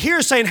James right here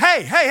is saying,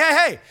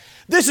 hey,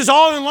 this is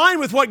all in line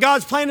with what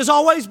God's plan has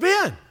always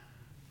been.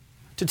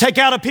 To take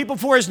out a people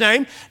for His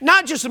name,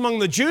 not just among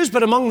the Jews,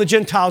 but among the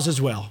Gentiles as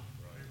well.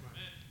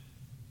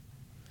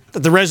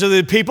 That the rest of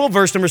the people,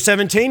 verse number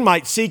 17,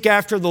 might seek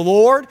after the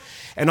Lord,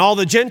 and all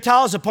the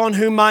Gentiles upon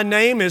whom my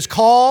name is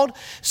called,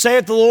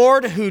 saith the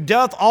Lord, who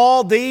doth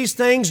all these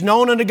things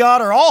known unto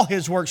God, are all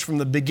His works from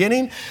the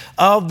beginning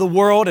of the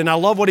world. And I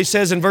love what he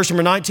says in verse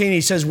number 19.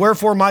 He says,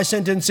 wherefore my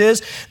sentence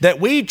is that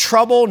we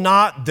trouble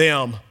not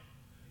them.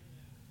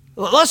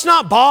 Let's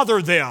not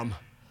bother them.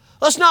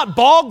 Let's not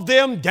bog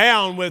them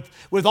down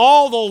with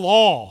all the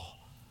law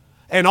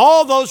and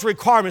all those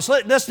requirements.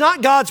 That's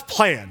not God's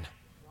plan.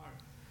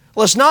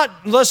 Let's not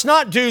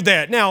do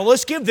that. Now,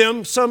 let's give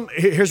them some,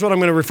 here's what I'm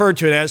going to refer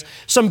to it as,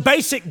 some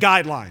basic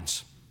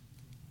guidelines.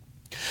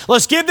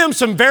 Let's give them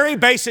some very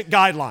basic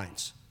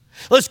guidelines.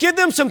 Let's give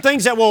them some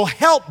things that will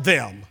help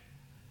them.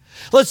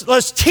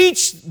 Let's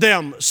teach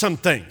them some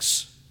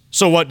things.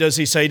 So what does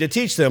he say to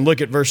teach them?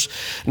 Look at verse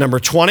number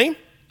 20.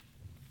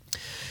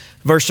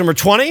 Verse number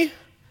 20.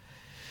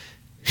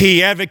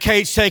 He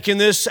advocates taking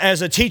this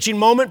as a teaching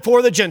moment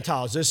for the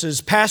Gentiles. This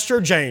is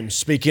Pastor James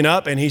speaking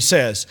up, and he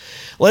says,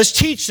 let's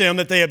teach them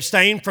that they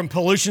abstain from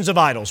pollutions of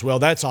idols. Well,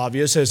 that's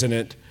obvious, isn't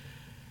it?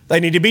 They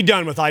need to be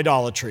done with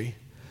idolatry.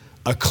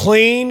 A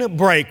clean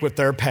break with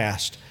their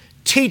past.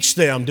 Teach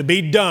them to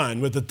be done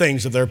with the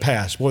things of their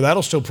past. Well,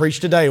 that'll still preach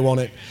today,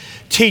 won't it?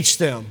 Teach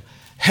them.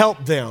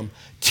 Help them.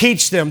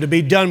 Teach them to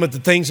be done with the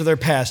things of their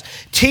past.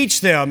 Teach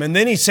them. And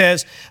then he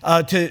says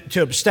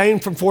to abstain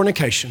from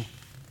fornication.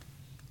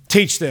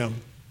 Teach them.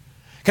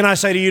 Can I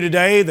say to you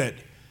today that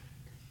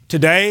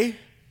today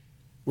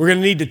we're going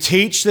to need to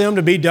teach them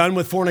to be done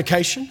with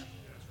fornication,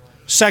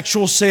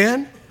 sexual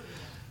sin.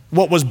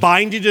 What was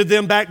binding to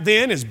them back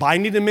then is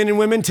binding to men and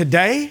women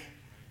today.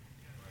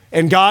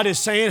 And God is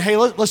saying, hey,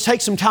 let's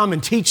take some time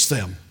and teach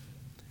them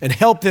and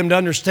help them to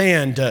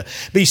understand, to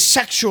be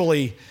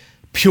sexually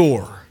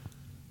pure.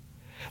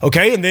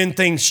 Okay, and then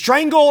things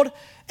strangled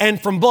and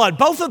from blood.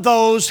 Both of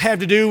those have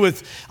to do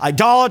with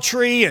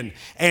idolatry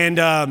and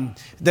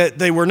that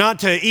they were not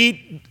to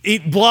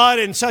eat blood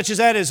and such as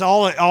that is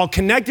all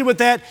connected with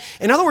that.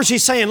 In other words,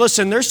 he's saying,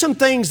 listen, there's some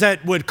things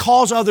that would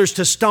cause others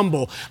to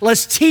stumble.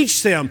 Let's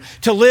teach them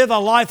to live a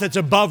life that's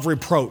above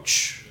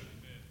reproach.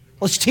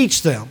 Let's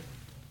teach them.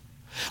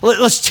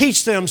 Let's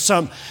teach them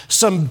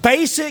some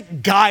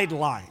basic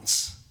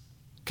guidelines.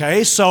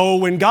 Okay, so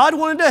when God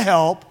wanted to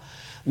help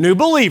new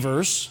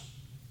believers,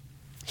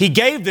 He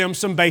gave them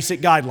some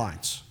basic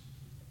guidelines.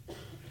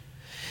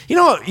 You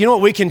know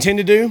what we can tend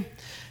to do?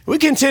 We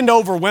can tend to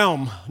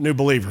overwhelm new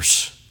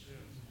believers.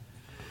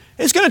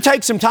 It's going to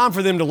take some time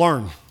for them to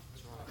learn.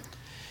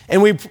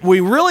 And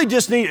we really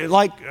just need,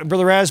 like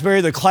Brother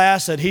Raspberry, the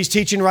class that he's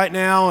teaching right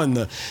now and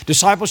the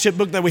discipleship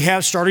book that we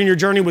have, Starting Your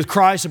Journey with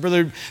Christ, that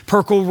Brother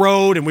Perkle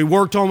wrote and we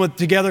worked on it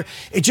together.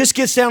 It just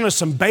gets down to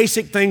some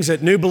basic things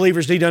that new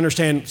believers need to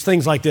understand.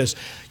 Things like this.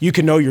 You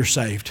can know you're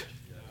saved.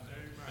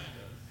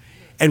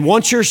 And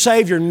once you're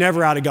saved, you're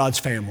never out of God's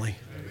family.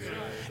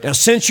 Now,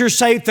 since you're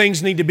saved,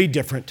 things need to be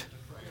different.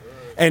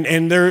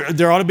 And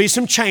there ought to be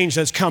some change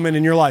that's coming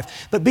in your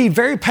life. But be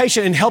very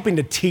patient in helping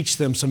to teach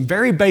them some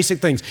very basic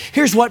things.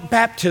 Here's what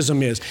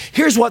baptism is.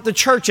 Here's what the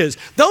church is.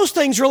 Those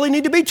things really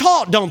need to be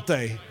taught, don't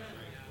they?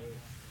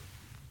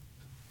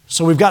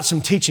 So we've got some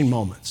teaching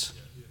moments.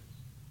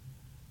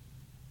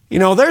 You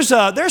know, there's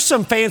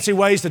some fancy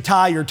ways to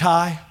tie your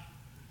tie.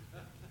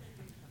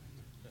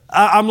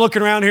 I'm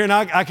looking around here and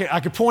I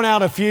could point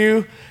out a few.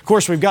 Of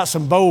course, we've got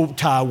some bow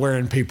tie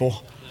wearing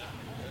people,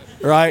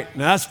 right?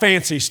 Now, that's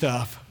fancy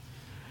stuff.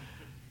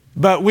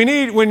 But when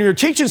you're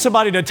teaching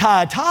somebody to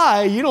tie a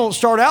tie, you don't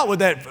start out with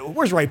that.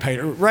 Where's Ray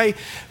Painter? Ray,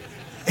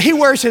 he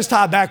wears his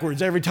tie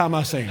backwards every time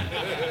I see him.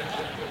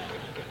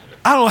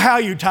 I don't know how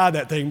you tie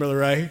that thing, Brother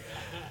Ray.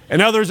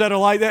 And others that are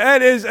like that,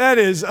 that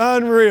is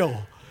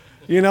unreal.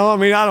 You know, I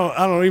mean, I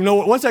don't even know,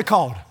 what's that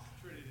called?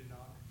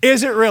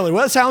 Is it really?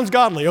 Well, it sounds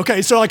godly.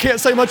 Okay, so I can't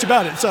say much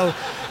about it. So,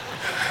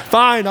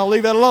 fine, I'll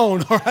leave that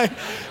alone, all right?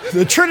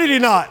 The Trinity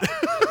knot.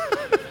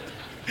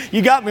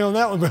 You got me on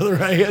that one, Brother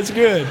Ray. That's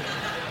good.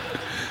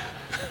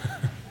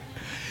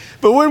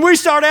 But when we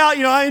start out,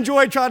 you know, I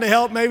enjoy trying to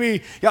help.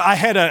 Maybe I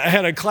had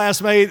a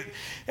classmate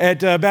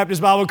at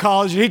Baptist Bible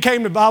College. He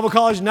came to Bible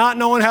college not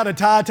knowing how to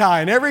tie a tie.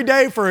 And every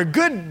day for a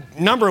good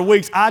number of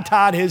weeks, I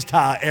tied his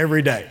tie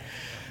every day.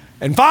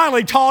 And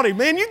finally taught him,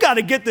 man, you got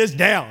to get this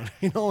down,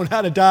 you know, on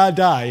how to tie a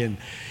tie.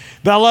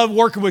 But I love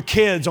working with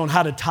kids on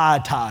how to tie a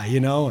tie, you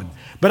know.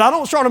 But I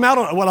don't start them out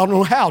on, well, I don't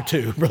know how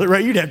to. Brother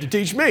Ray, you'd have to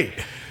teach me.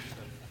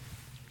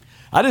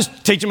 I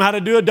just teach them how to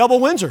do a double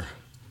Windsor.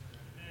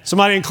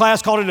 Somebody in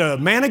class called it a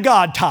man of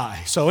God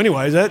tie. So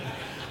anyways, I don't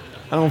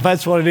know if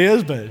that's what it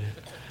is, but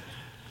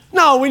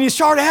no, when you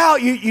start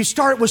out, you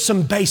start with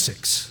some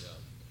basics.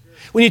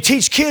 When you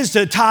teach kids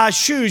to tie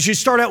shoes, you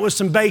start out with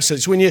some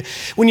basics. When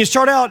you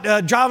start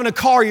out driving a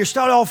car, you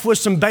start off with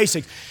some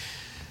basics.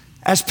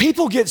 As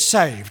people get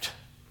saved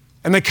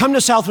and they come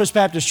to Southwest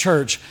Baptist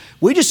Church,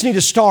 we just need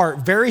to start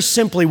very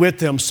simply with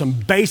them some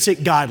basic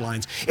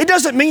guidelines. It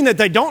doesn't mean that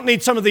they don't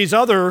need some of these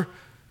other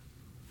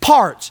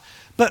parts.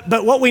 But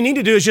what we need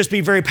to do is just be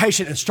very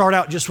patient and start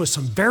out just with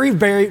some very,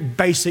 very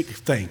basic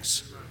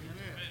things.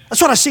 That's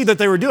what I see that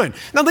they were doing.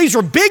 Now, these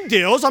were big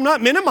deals. I'm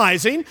not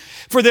minimizing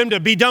for them to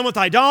be done with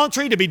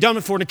idolatry, to be done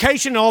with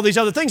fornication and all these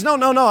other things. No,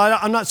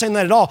 I'm not saying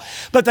that at all.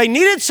 But they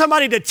needed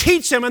somebody to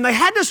teach them, and they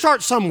had to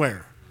start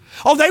somewhere.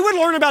 Oh, they would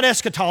learn about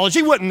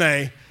eschatology, wouldn't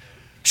they?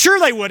 Sure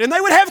they would. And they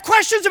would have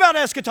questions about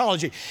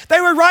eschatology. They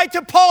would write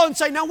to Paul and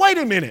say, now, wait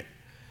a minute.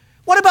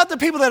 What about the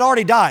people that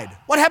already died?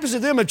 What happens to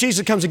them if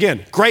Jesus comes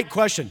again? Great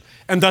question.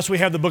 And thus we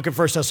have the book of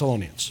 1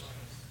 Thessalonians.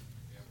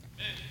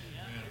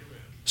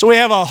 So we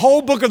have a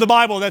whole book of the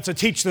Bible that's a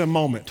teach them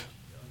moment.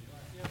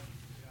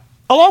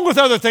 Along with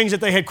other things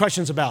that they had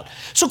questions about.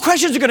 So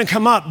questions are going to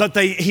come up, but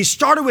he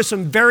started with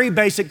some very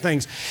basic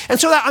things. And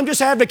so I'm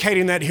just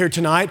advocating that here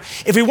tonight.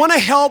 If we want to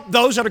help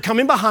those that are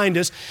coming behind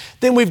us,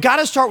 then we've got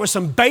to start with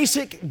some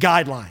basic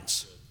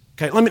guidelines.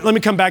 Okay, let me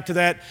come back to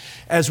that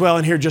as well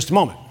in here just a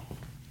moment.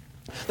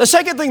 The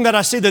second thing that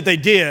I see that they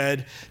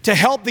did to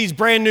help these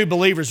brand new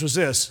believers was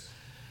this.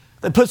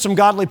 They put some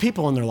godly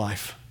people in their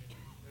life.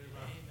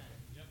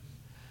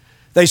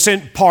 They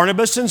sent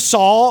Barnabas and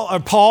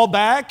Paul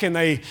back, and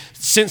they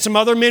sent some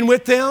other men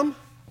with them.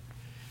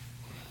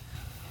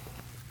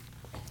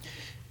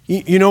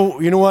 You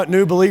know what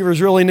new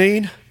believers really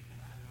need?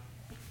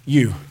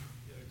 You.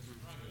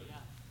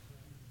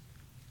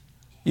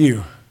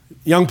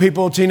 Young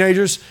people,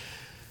 teenagers.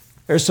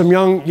 There's some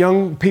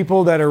young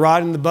people that are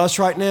riding the bus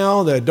right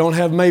now that don't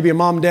have maybe a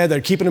mom and dad that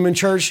are keeping them in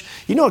church.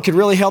 You know what could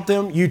really help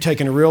them? You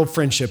taking a real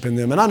friendship in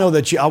them. And I know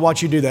that I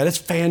watch you do that. It's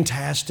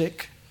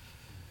fantastic.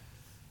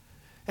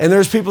 And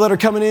there's people that are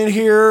coming in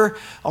here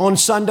on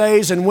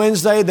Sundays and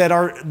Wednesday that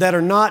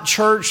are not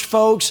church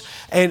folks.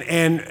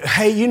 And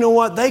hey, you know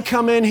what? They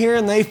come in here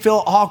and they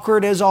feel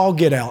awkward as all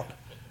get out.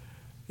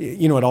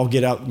 You know what all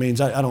get out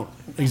means. I don't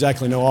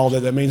exactly know all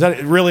that means.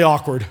 Really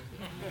awkward.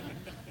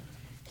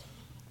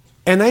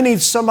 And they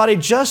need somebody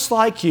just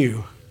like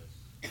you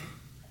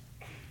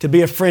to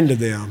be a friend to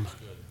them.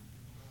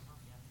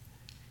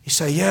 You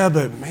say, yeah,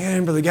 but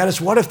man, Brother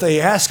Gaddis, what if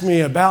they ask me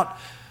about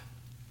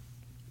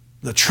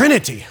the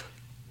Trinity?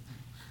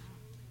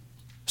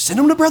 Send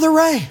them to Brother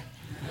Ray.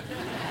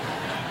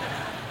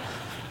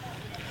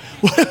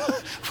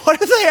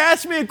 What if they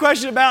ask me a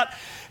question about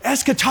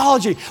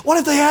eschatology? What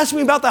if they ask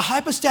me about the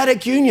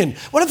hypostatic union?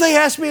 What if they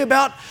ask me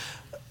about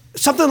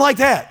something like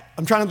that?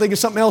 I'm trying to think of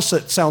something else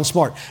that sounds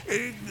smart.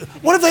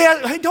 What if they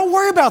ask, hey, don't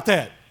worry about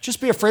that.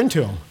 Just be a friend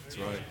to them. That's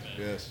right,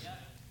 yes.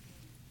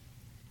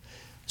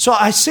 So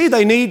I see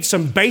they need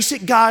some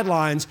basic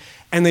guidelines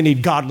and they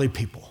need godly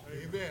people.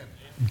 Amen.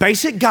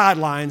 Basic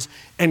guidelines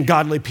and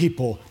godly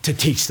people to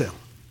teach them.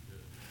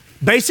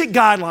 Basic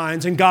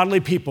guidelines and godly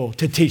people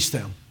to teach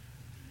them.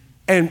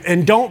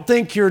 And don't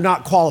think you're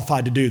not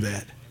qualified to do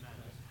that.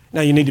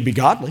 Now you need to be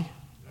godly.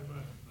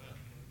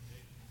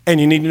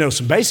 And you need to know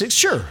some basics,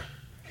 sure.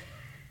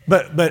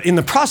 But in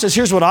the process,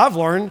 here's what I've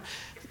learned.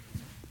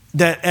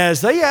 That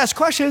as they ask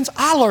questions,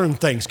 I learn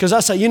things. Because I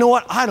say, you know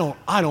what? I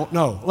don't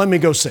know. Let me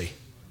go see.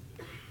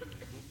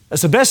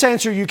 That's the best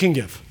answer you can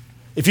give.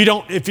 If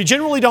you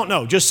generally don't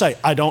know, just say,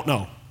 I don't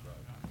know.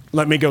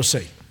 Let me go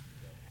see.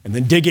 And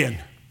then dig in.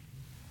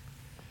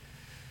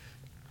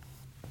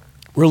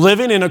 We're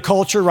living in a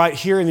culture right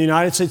here in the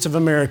United States of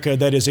America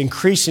that is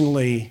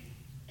increasingly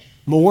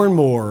more and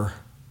more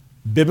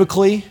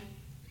biblically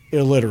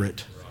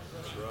illiterate.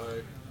 That's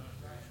right.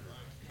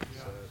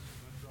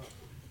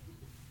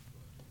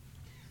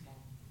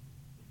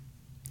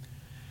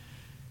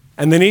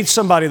 And they need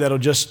somebody that'll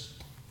just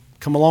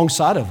come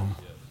alongside of them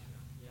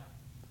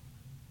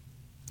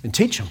and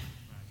teach them.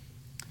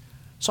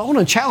 So I want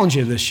to challenge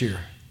you this year.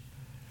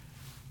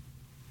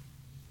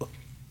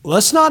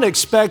 Let's not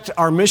expect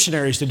our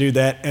missionaries to do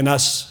that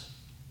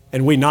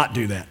and we not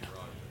do that.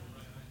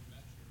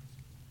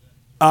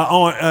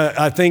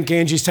 I think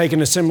Angie's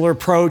taking a similar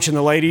approach in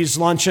the ladies'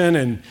 luncheon,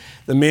 and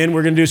the men,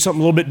 we're going to do something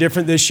a little bit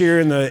different this year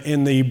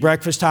in the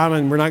breakfast time,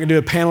 and we're not going to do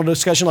a panel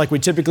discussion like we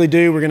typically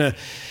do. We're going to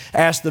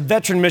ask the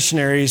veteran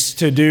missionaries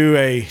to do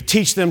a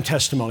teach them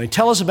testimony.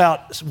 Tell us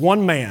about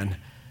one man,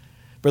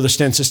 Brother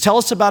Stensis. Tell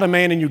us about a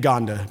man in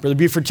Uganda. Brother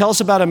Buford, tell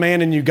us about a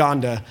man in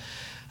Uganda.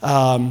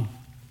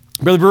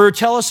 Brother Brewer,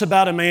 tell us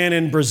about a man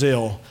in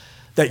Brazil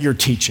that you're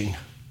teaching,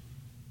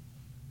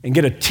 and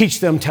get a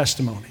teach them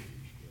testimony.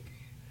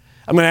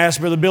 I'm going to ask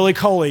Brother Billy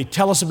Coley,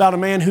 tell us about a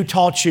man who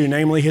taught you,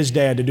 namely his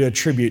dad, to do a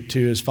tribute to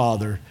his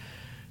father,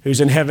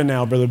 who's in heaven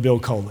now, Brother Bill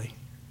Coley.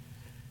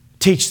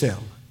 Teach them.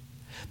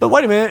 But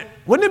wait a minute,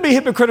 wouldn't it be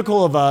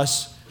hypocritical of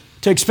us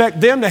to expect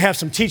them to have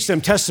some teach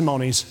them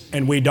testimonies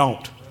and we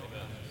don't?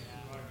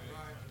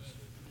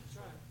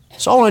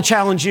 So I want to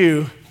challenge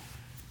you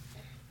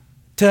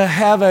to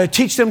have a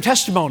teach them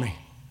testimony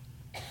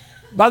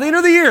by the end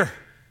of the year.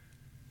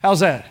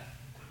 How's that?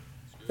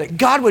 That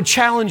God would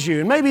challenge you,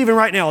 and maybe even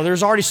right now,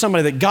 there's already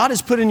somebody that God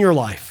has put in your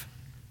life.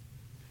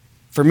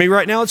 For me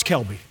right now, it's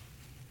Kelby.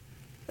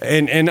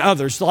 And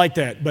others like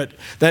that, but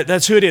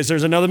that's who it is.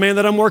 There's another man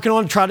that I'm working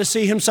on to try to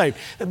see him saved.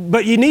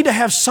 But you need to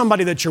have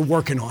somebody that you're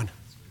working on.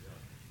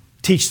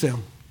 Teach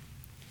them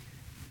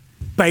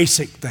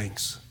basic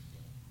things.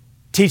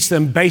 Teach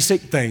them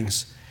basic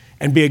things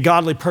and be a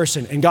godly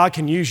person, and God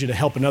can use you to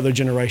help another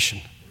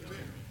generation.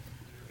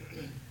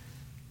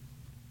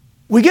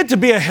 We get to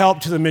be a help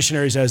to the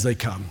missionaries as they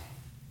come.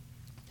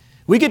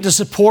 We get to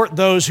support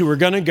those who are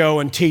going to go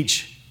and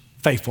teach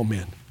faithful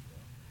men.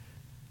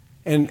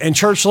 And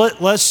church,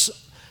 let's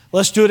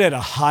do it at a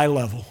high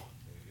level.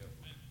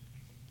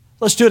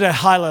 Let's do it at a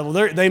high level.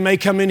 They may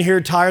come in here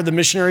tired, the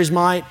missionaries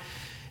might,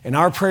 and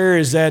our prayer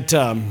is that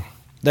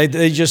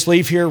they just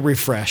leave here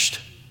refreshed.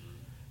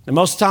 And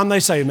most of the time they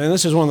say, man,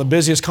 this is one of the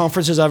busiest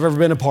conferences I've ever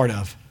been a part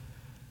of.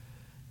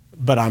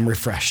 But I'm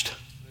refreshed.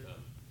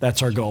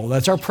 That's our goal.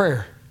 That's our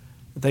prayer,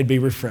 that they'd be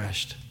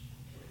refreshed.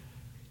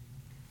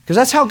 Because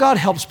that's how God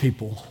helps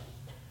people,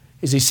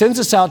 is He sends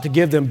us out to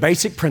give them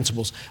basic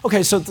principles.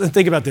 Okay, so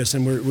think about this,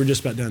 and we're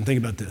just about done. Think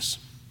about this.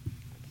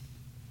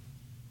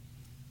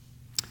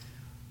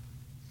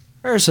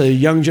 There's a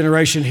young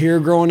generation here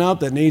growing up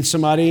that needs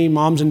somebody,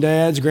 moms and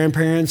dads,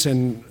 grandparents,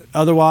 and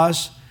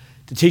otherwise,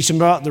 to teach them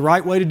about the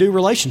right way to do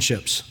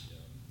relationships.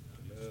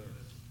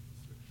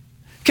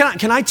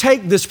 Can I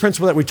take this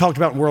principle that we talked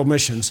about in world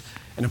missions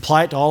and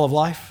apply it to all of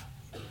life?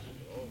 It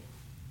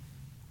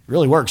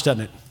really works,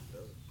 doesn't it?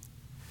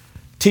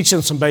 Teach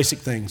them some basic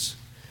things.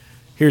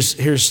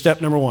 Here's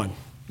step number one.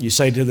 You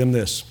say to them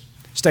this: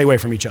 stay away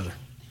from each other.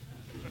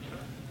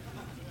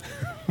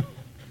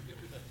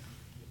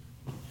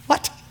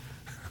 What?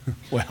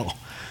 Well,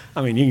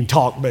 I mean, you can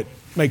talk, but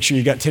make sure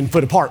you got 10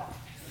 foot apart.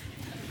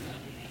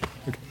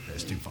 Okay,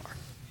 that's too far.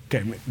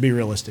 Okay, be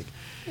realistic.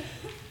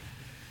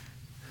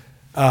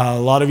 A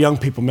lot of young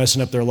people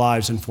messing up their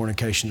lives in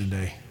fornication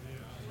today.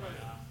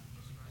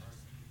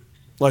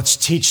 Let's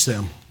teach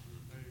them.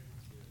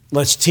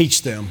 Let's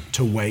teach them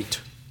to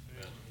wait.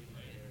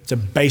 It's a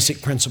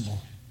basic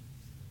principle.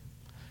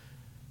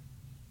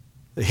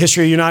 The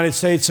history of the United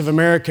States of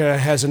America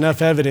has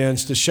enough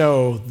evidence to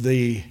show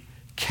the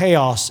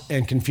chaos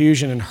and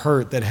confusion and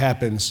hurt that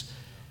happens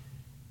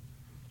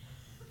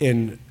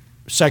in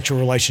sexual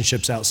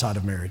relationships outside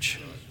of marriage.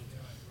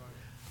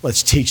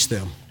 Let's teach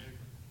them.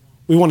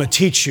 We want to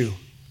teach you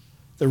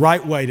the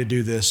right way to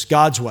do this,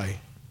 God's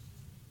way.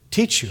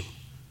 Teach you.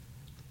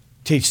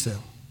 Teach them.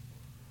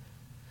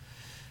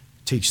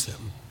 Teach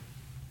them.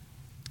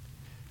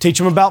 Teach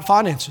them about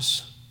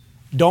finances.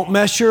 Don't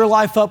mess your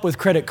life up with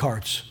credit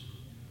cards.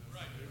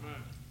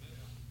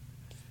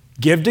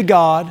 Give to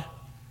God.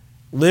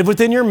 Live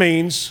within your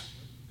means.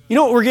 You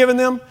know what we're giving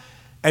them?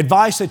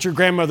 Advice that your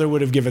grandmother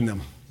would have given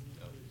them.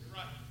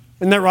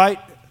 Isn't that right?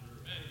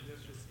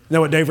 Isn't that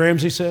what Dave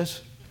Ramsey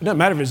says? It doesn't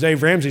matter if it's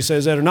Dave Ramsey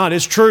says that or not.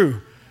 It's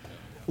true.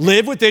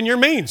 Live within your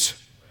means.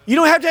 You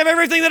don't have to have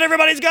everything that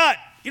everybody's got.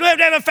 You don't have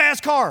to have a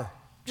fast car.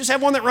 Just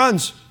have one that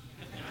runs.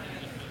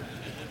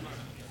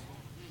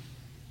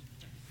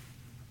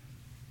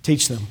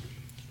 Teach them.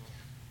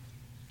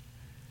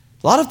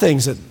 A lot of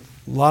things that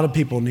a lot of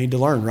people need to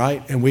learn,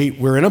 right? And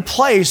we're in a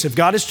place, if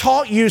God has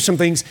taught you some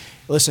things,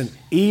 listen,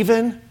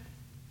 even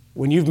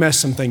when you've messed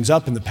some things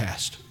up in the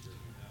past,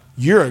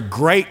 you're a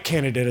great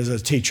candidate as a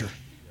teacher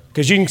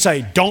because you can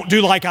say, don't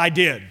do like I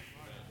did.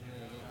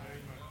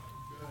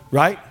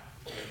 Right?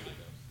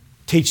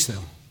 Teach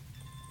them.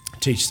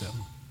 Teach them.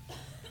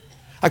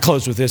 I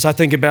close with this. I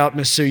think about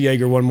Miss Sue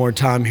Yeager one more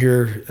time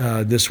here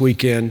this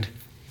weekend.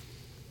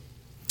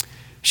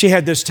 She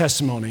had this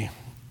testimony.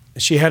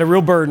 She had a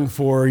real burden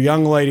for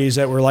young ladies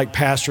that were like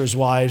pastors'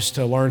 wives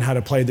to learn how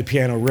to play the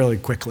piano really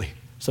quickly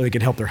so they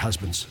could help their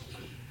husbands.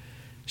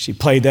 She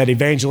played that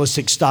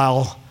evangelistic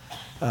style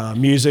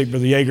music,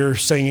 Brother Yeager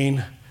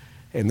singing,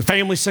 and the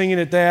family singing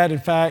at that. In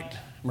fact,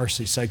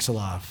 mercy sakes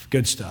alive,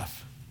 good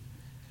stuff.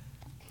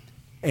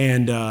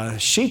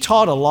 And she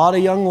taught a lot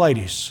of young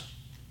ladies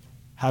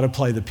how to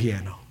play the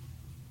piano.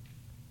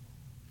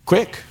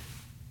 Quick,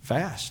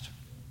 fast.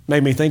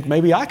 Made me think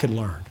maybe I could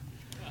learn.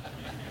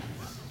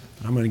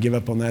 I'm going to give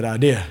up on that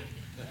idea.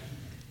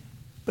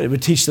 But it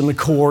would teach them the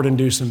chord and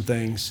do some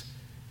things.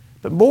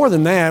 But more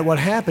than that, what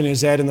happened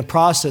is that in the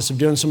process of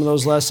doing some of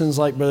those lessons,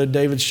 like Brother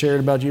David shared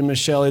about you and Miss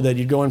Shelley, that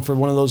you'd go in for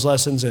one of those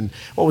lessons, and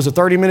what was a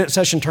 30-minute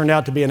session turned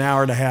out to be an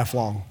hour and a half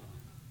long.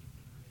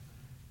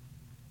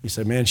 You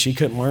said, man, she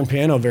couldn't learn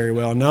piano very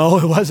well. No,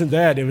 it wasn't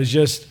that. It was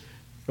just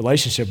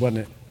relationship,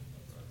 wasn't it?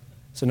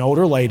 It's an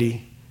older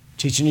lady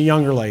teaching a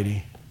younger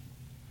lady.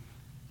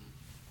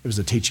 It was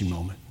a teaching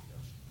moment.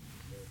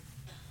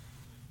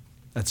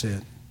 That's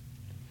it.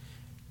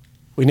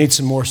 We need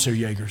some more Sue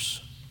Yeagers.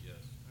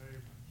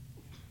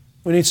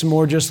 We need some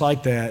more just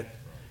like that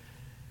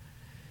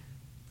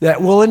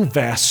will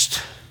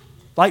invest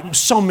like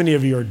so many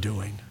of you are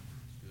doing.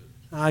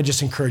 I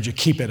just encourage you,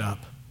 keep it up.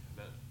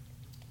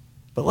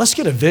 But let's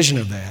get a vision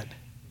of that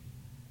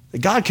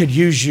God could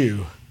use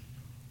you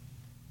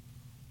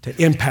to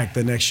impact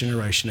the next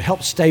generation, to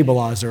help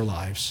stabilize their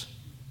lives,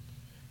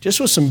 just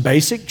with some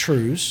basic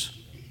truths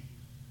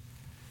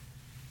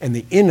and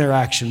the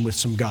interaction with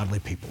some godly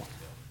people.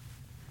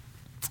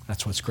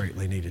 That's what's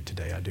greatly needed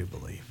today, I do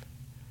believe.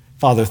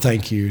 Father,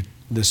 thank you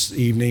this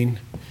evening.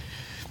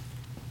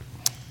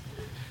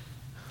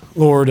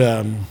 Lord,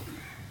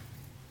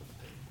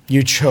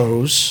 you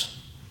chose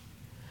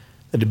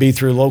that to be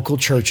through local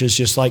churches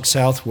just like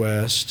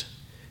Southwest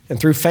and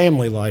through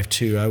family life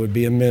too. I would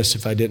be amiss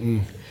if I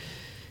didn't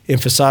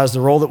emphasize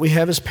the role that we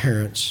have as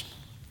parents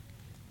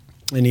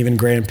and even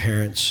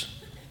grandparents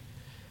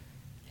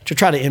to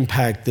try to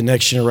impact the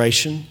next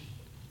generation,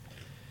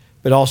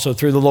 but also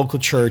through the local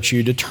church,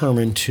 you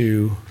determined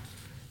to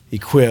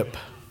equip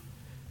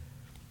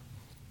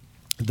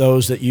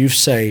those that you've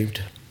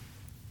saved,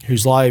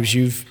 whose lives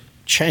you've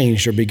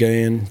changed or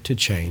began to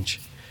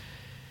change.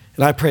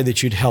 And I pray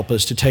that you'd help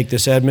us to take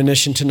this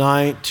admonition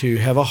tonight, to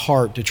have a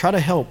heart to try to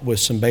help with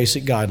some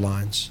basic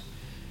guidelines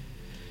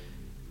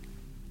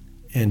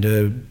and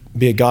to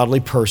be a godly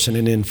person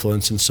and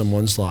influence in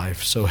someone's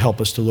life. So help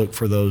us to look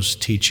for those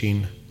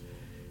teaching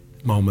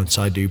moments,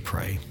 I do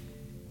pray.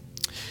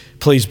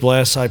 Please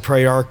bless, I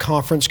pray, our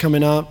conference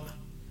coming up.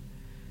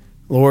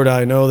 Lord,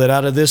 I know that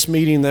out of this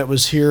meeting that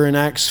was here in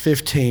Acts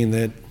 15,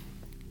 that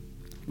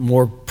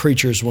more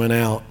preachers went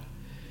out.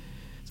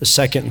 The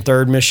second and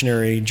third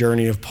missionary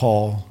journey of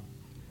Paul.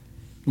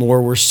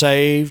 More were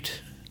saved,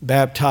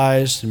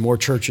 baptized, and more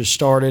churches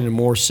started and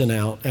more sent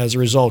out as a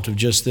result of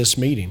just this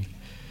meeting.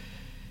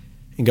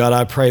 And God,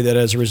 I pray that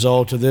as a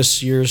result of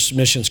this year's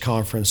missions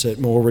conference, that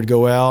more would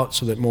go out,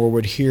 so that more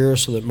would hear,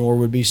 so that more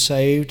would be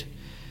saved,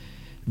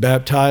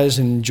 baptized,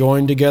 and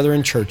joined together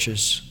in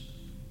churches,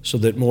 so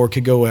that more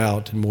could go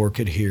out and more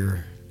could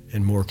hear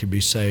and more could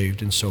be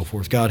saved and so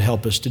forth. God,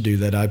 help us to do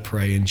that, I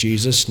pray, in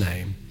Jesus'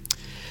 name.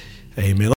 Amen.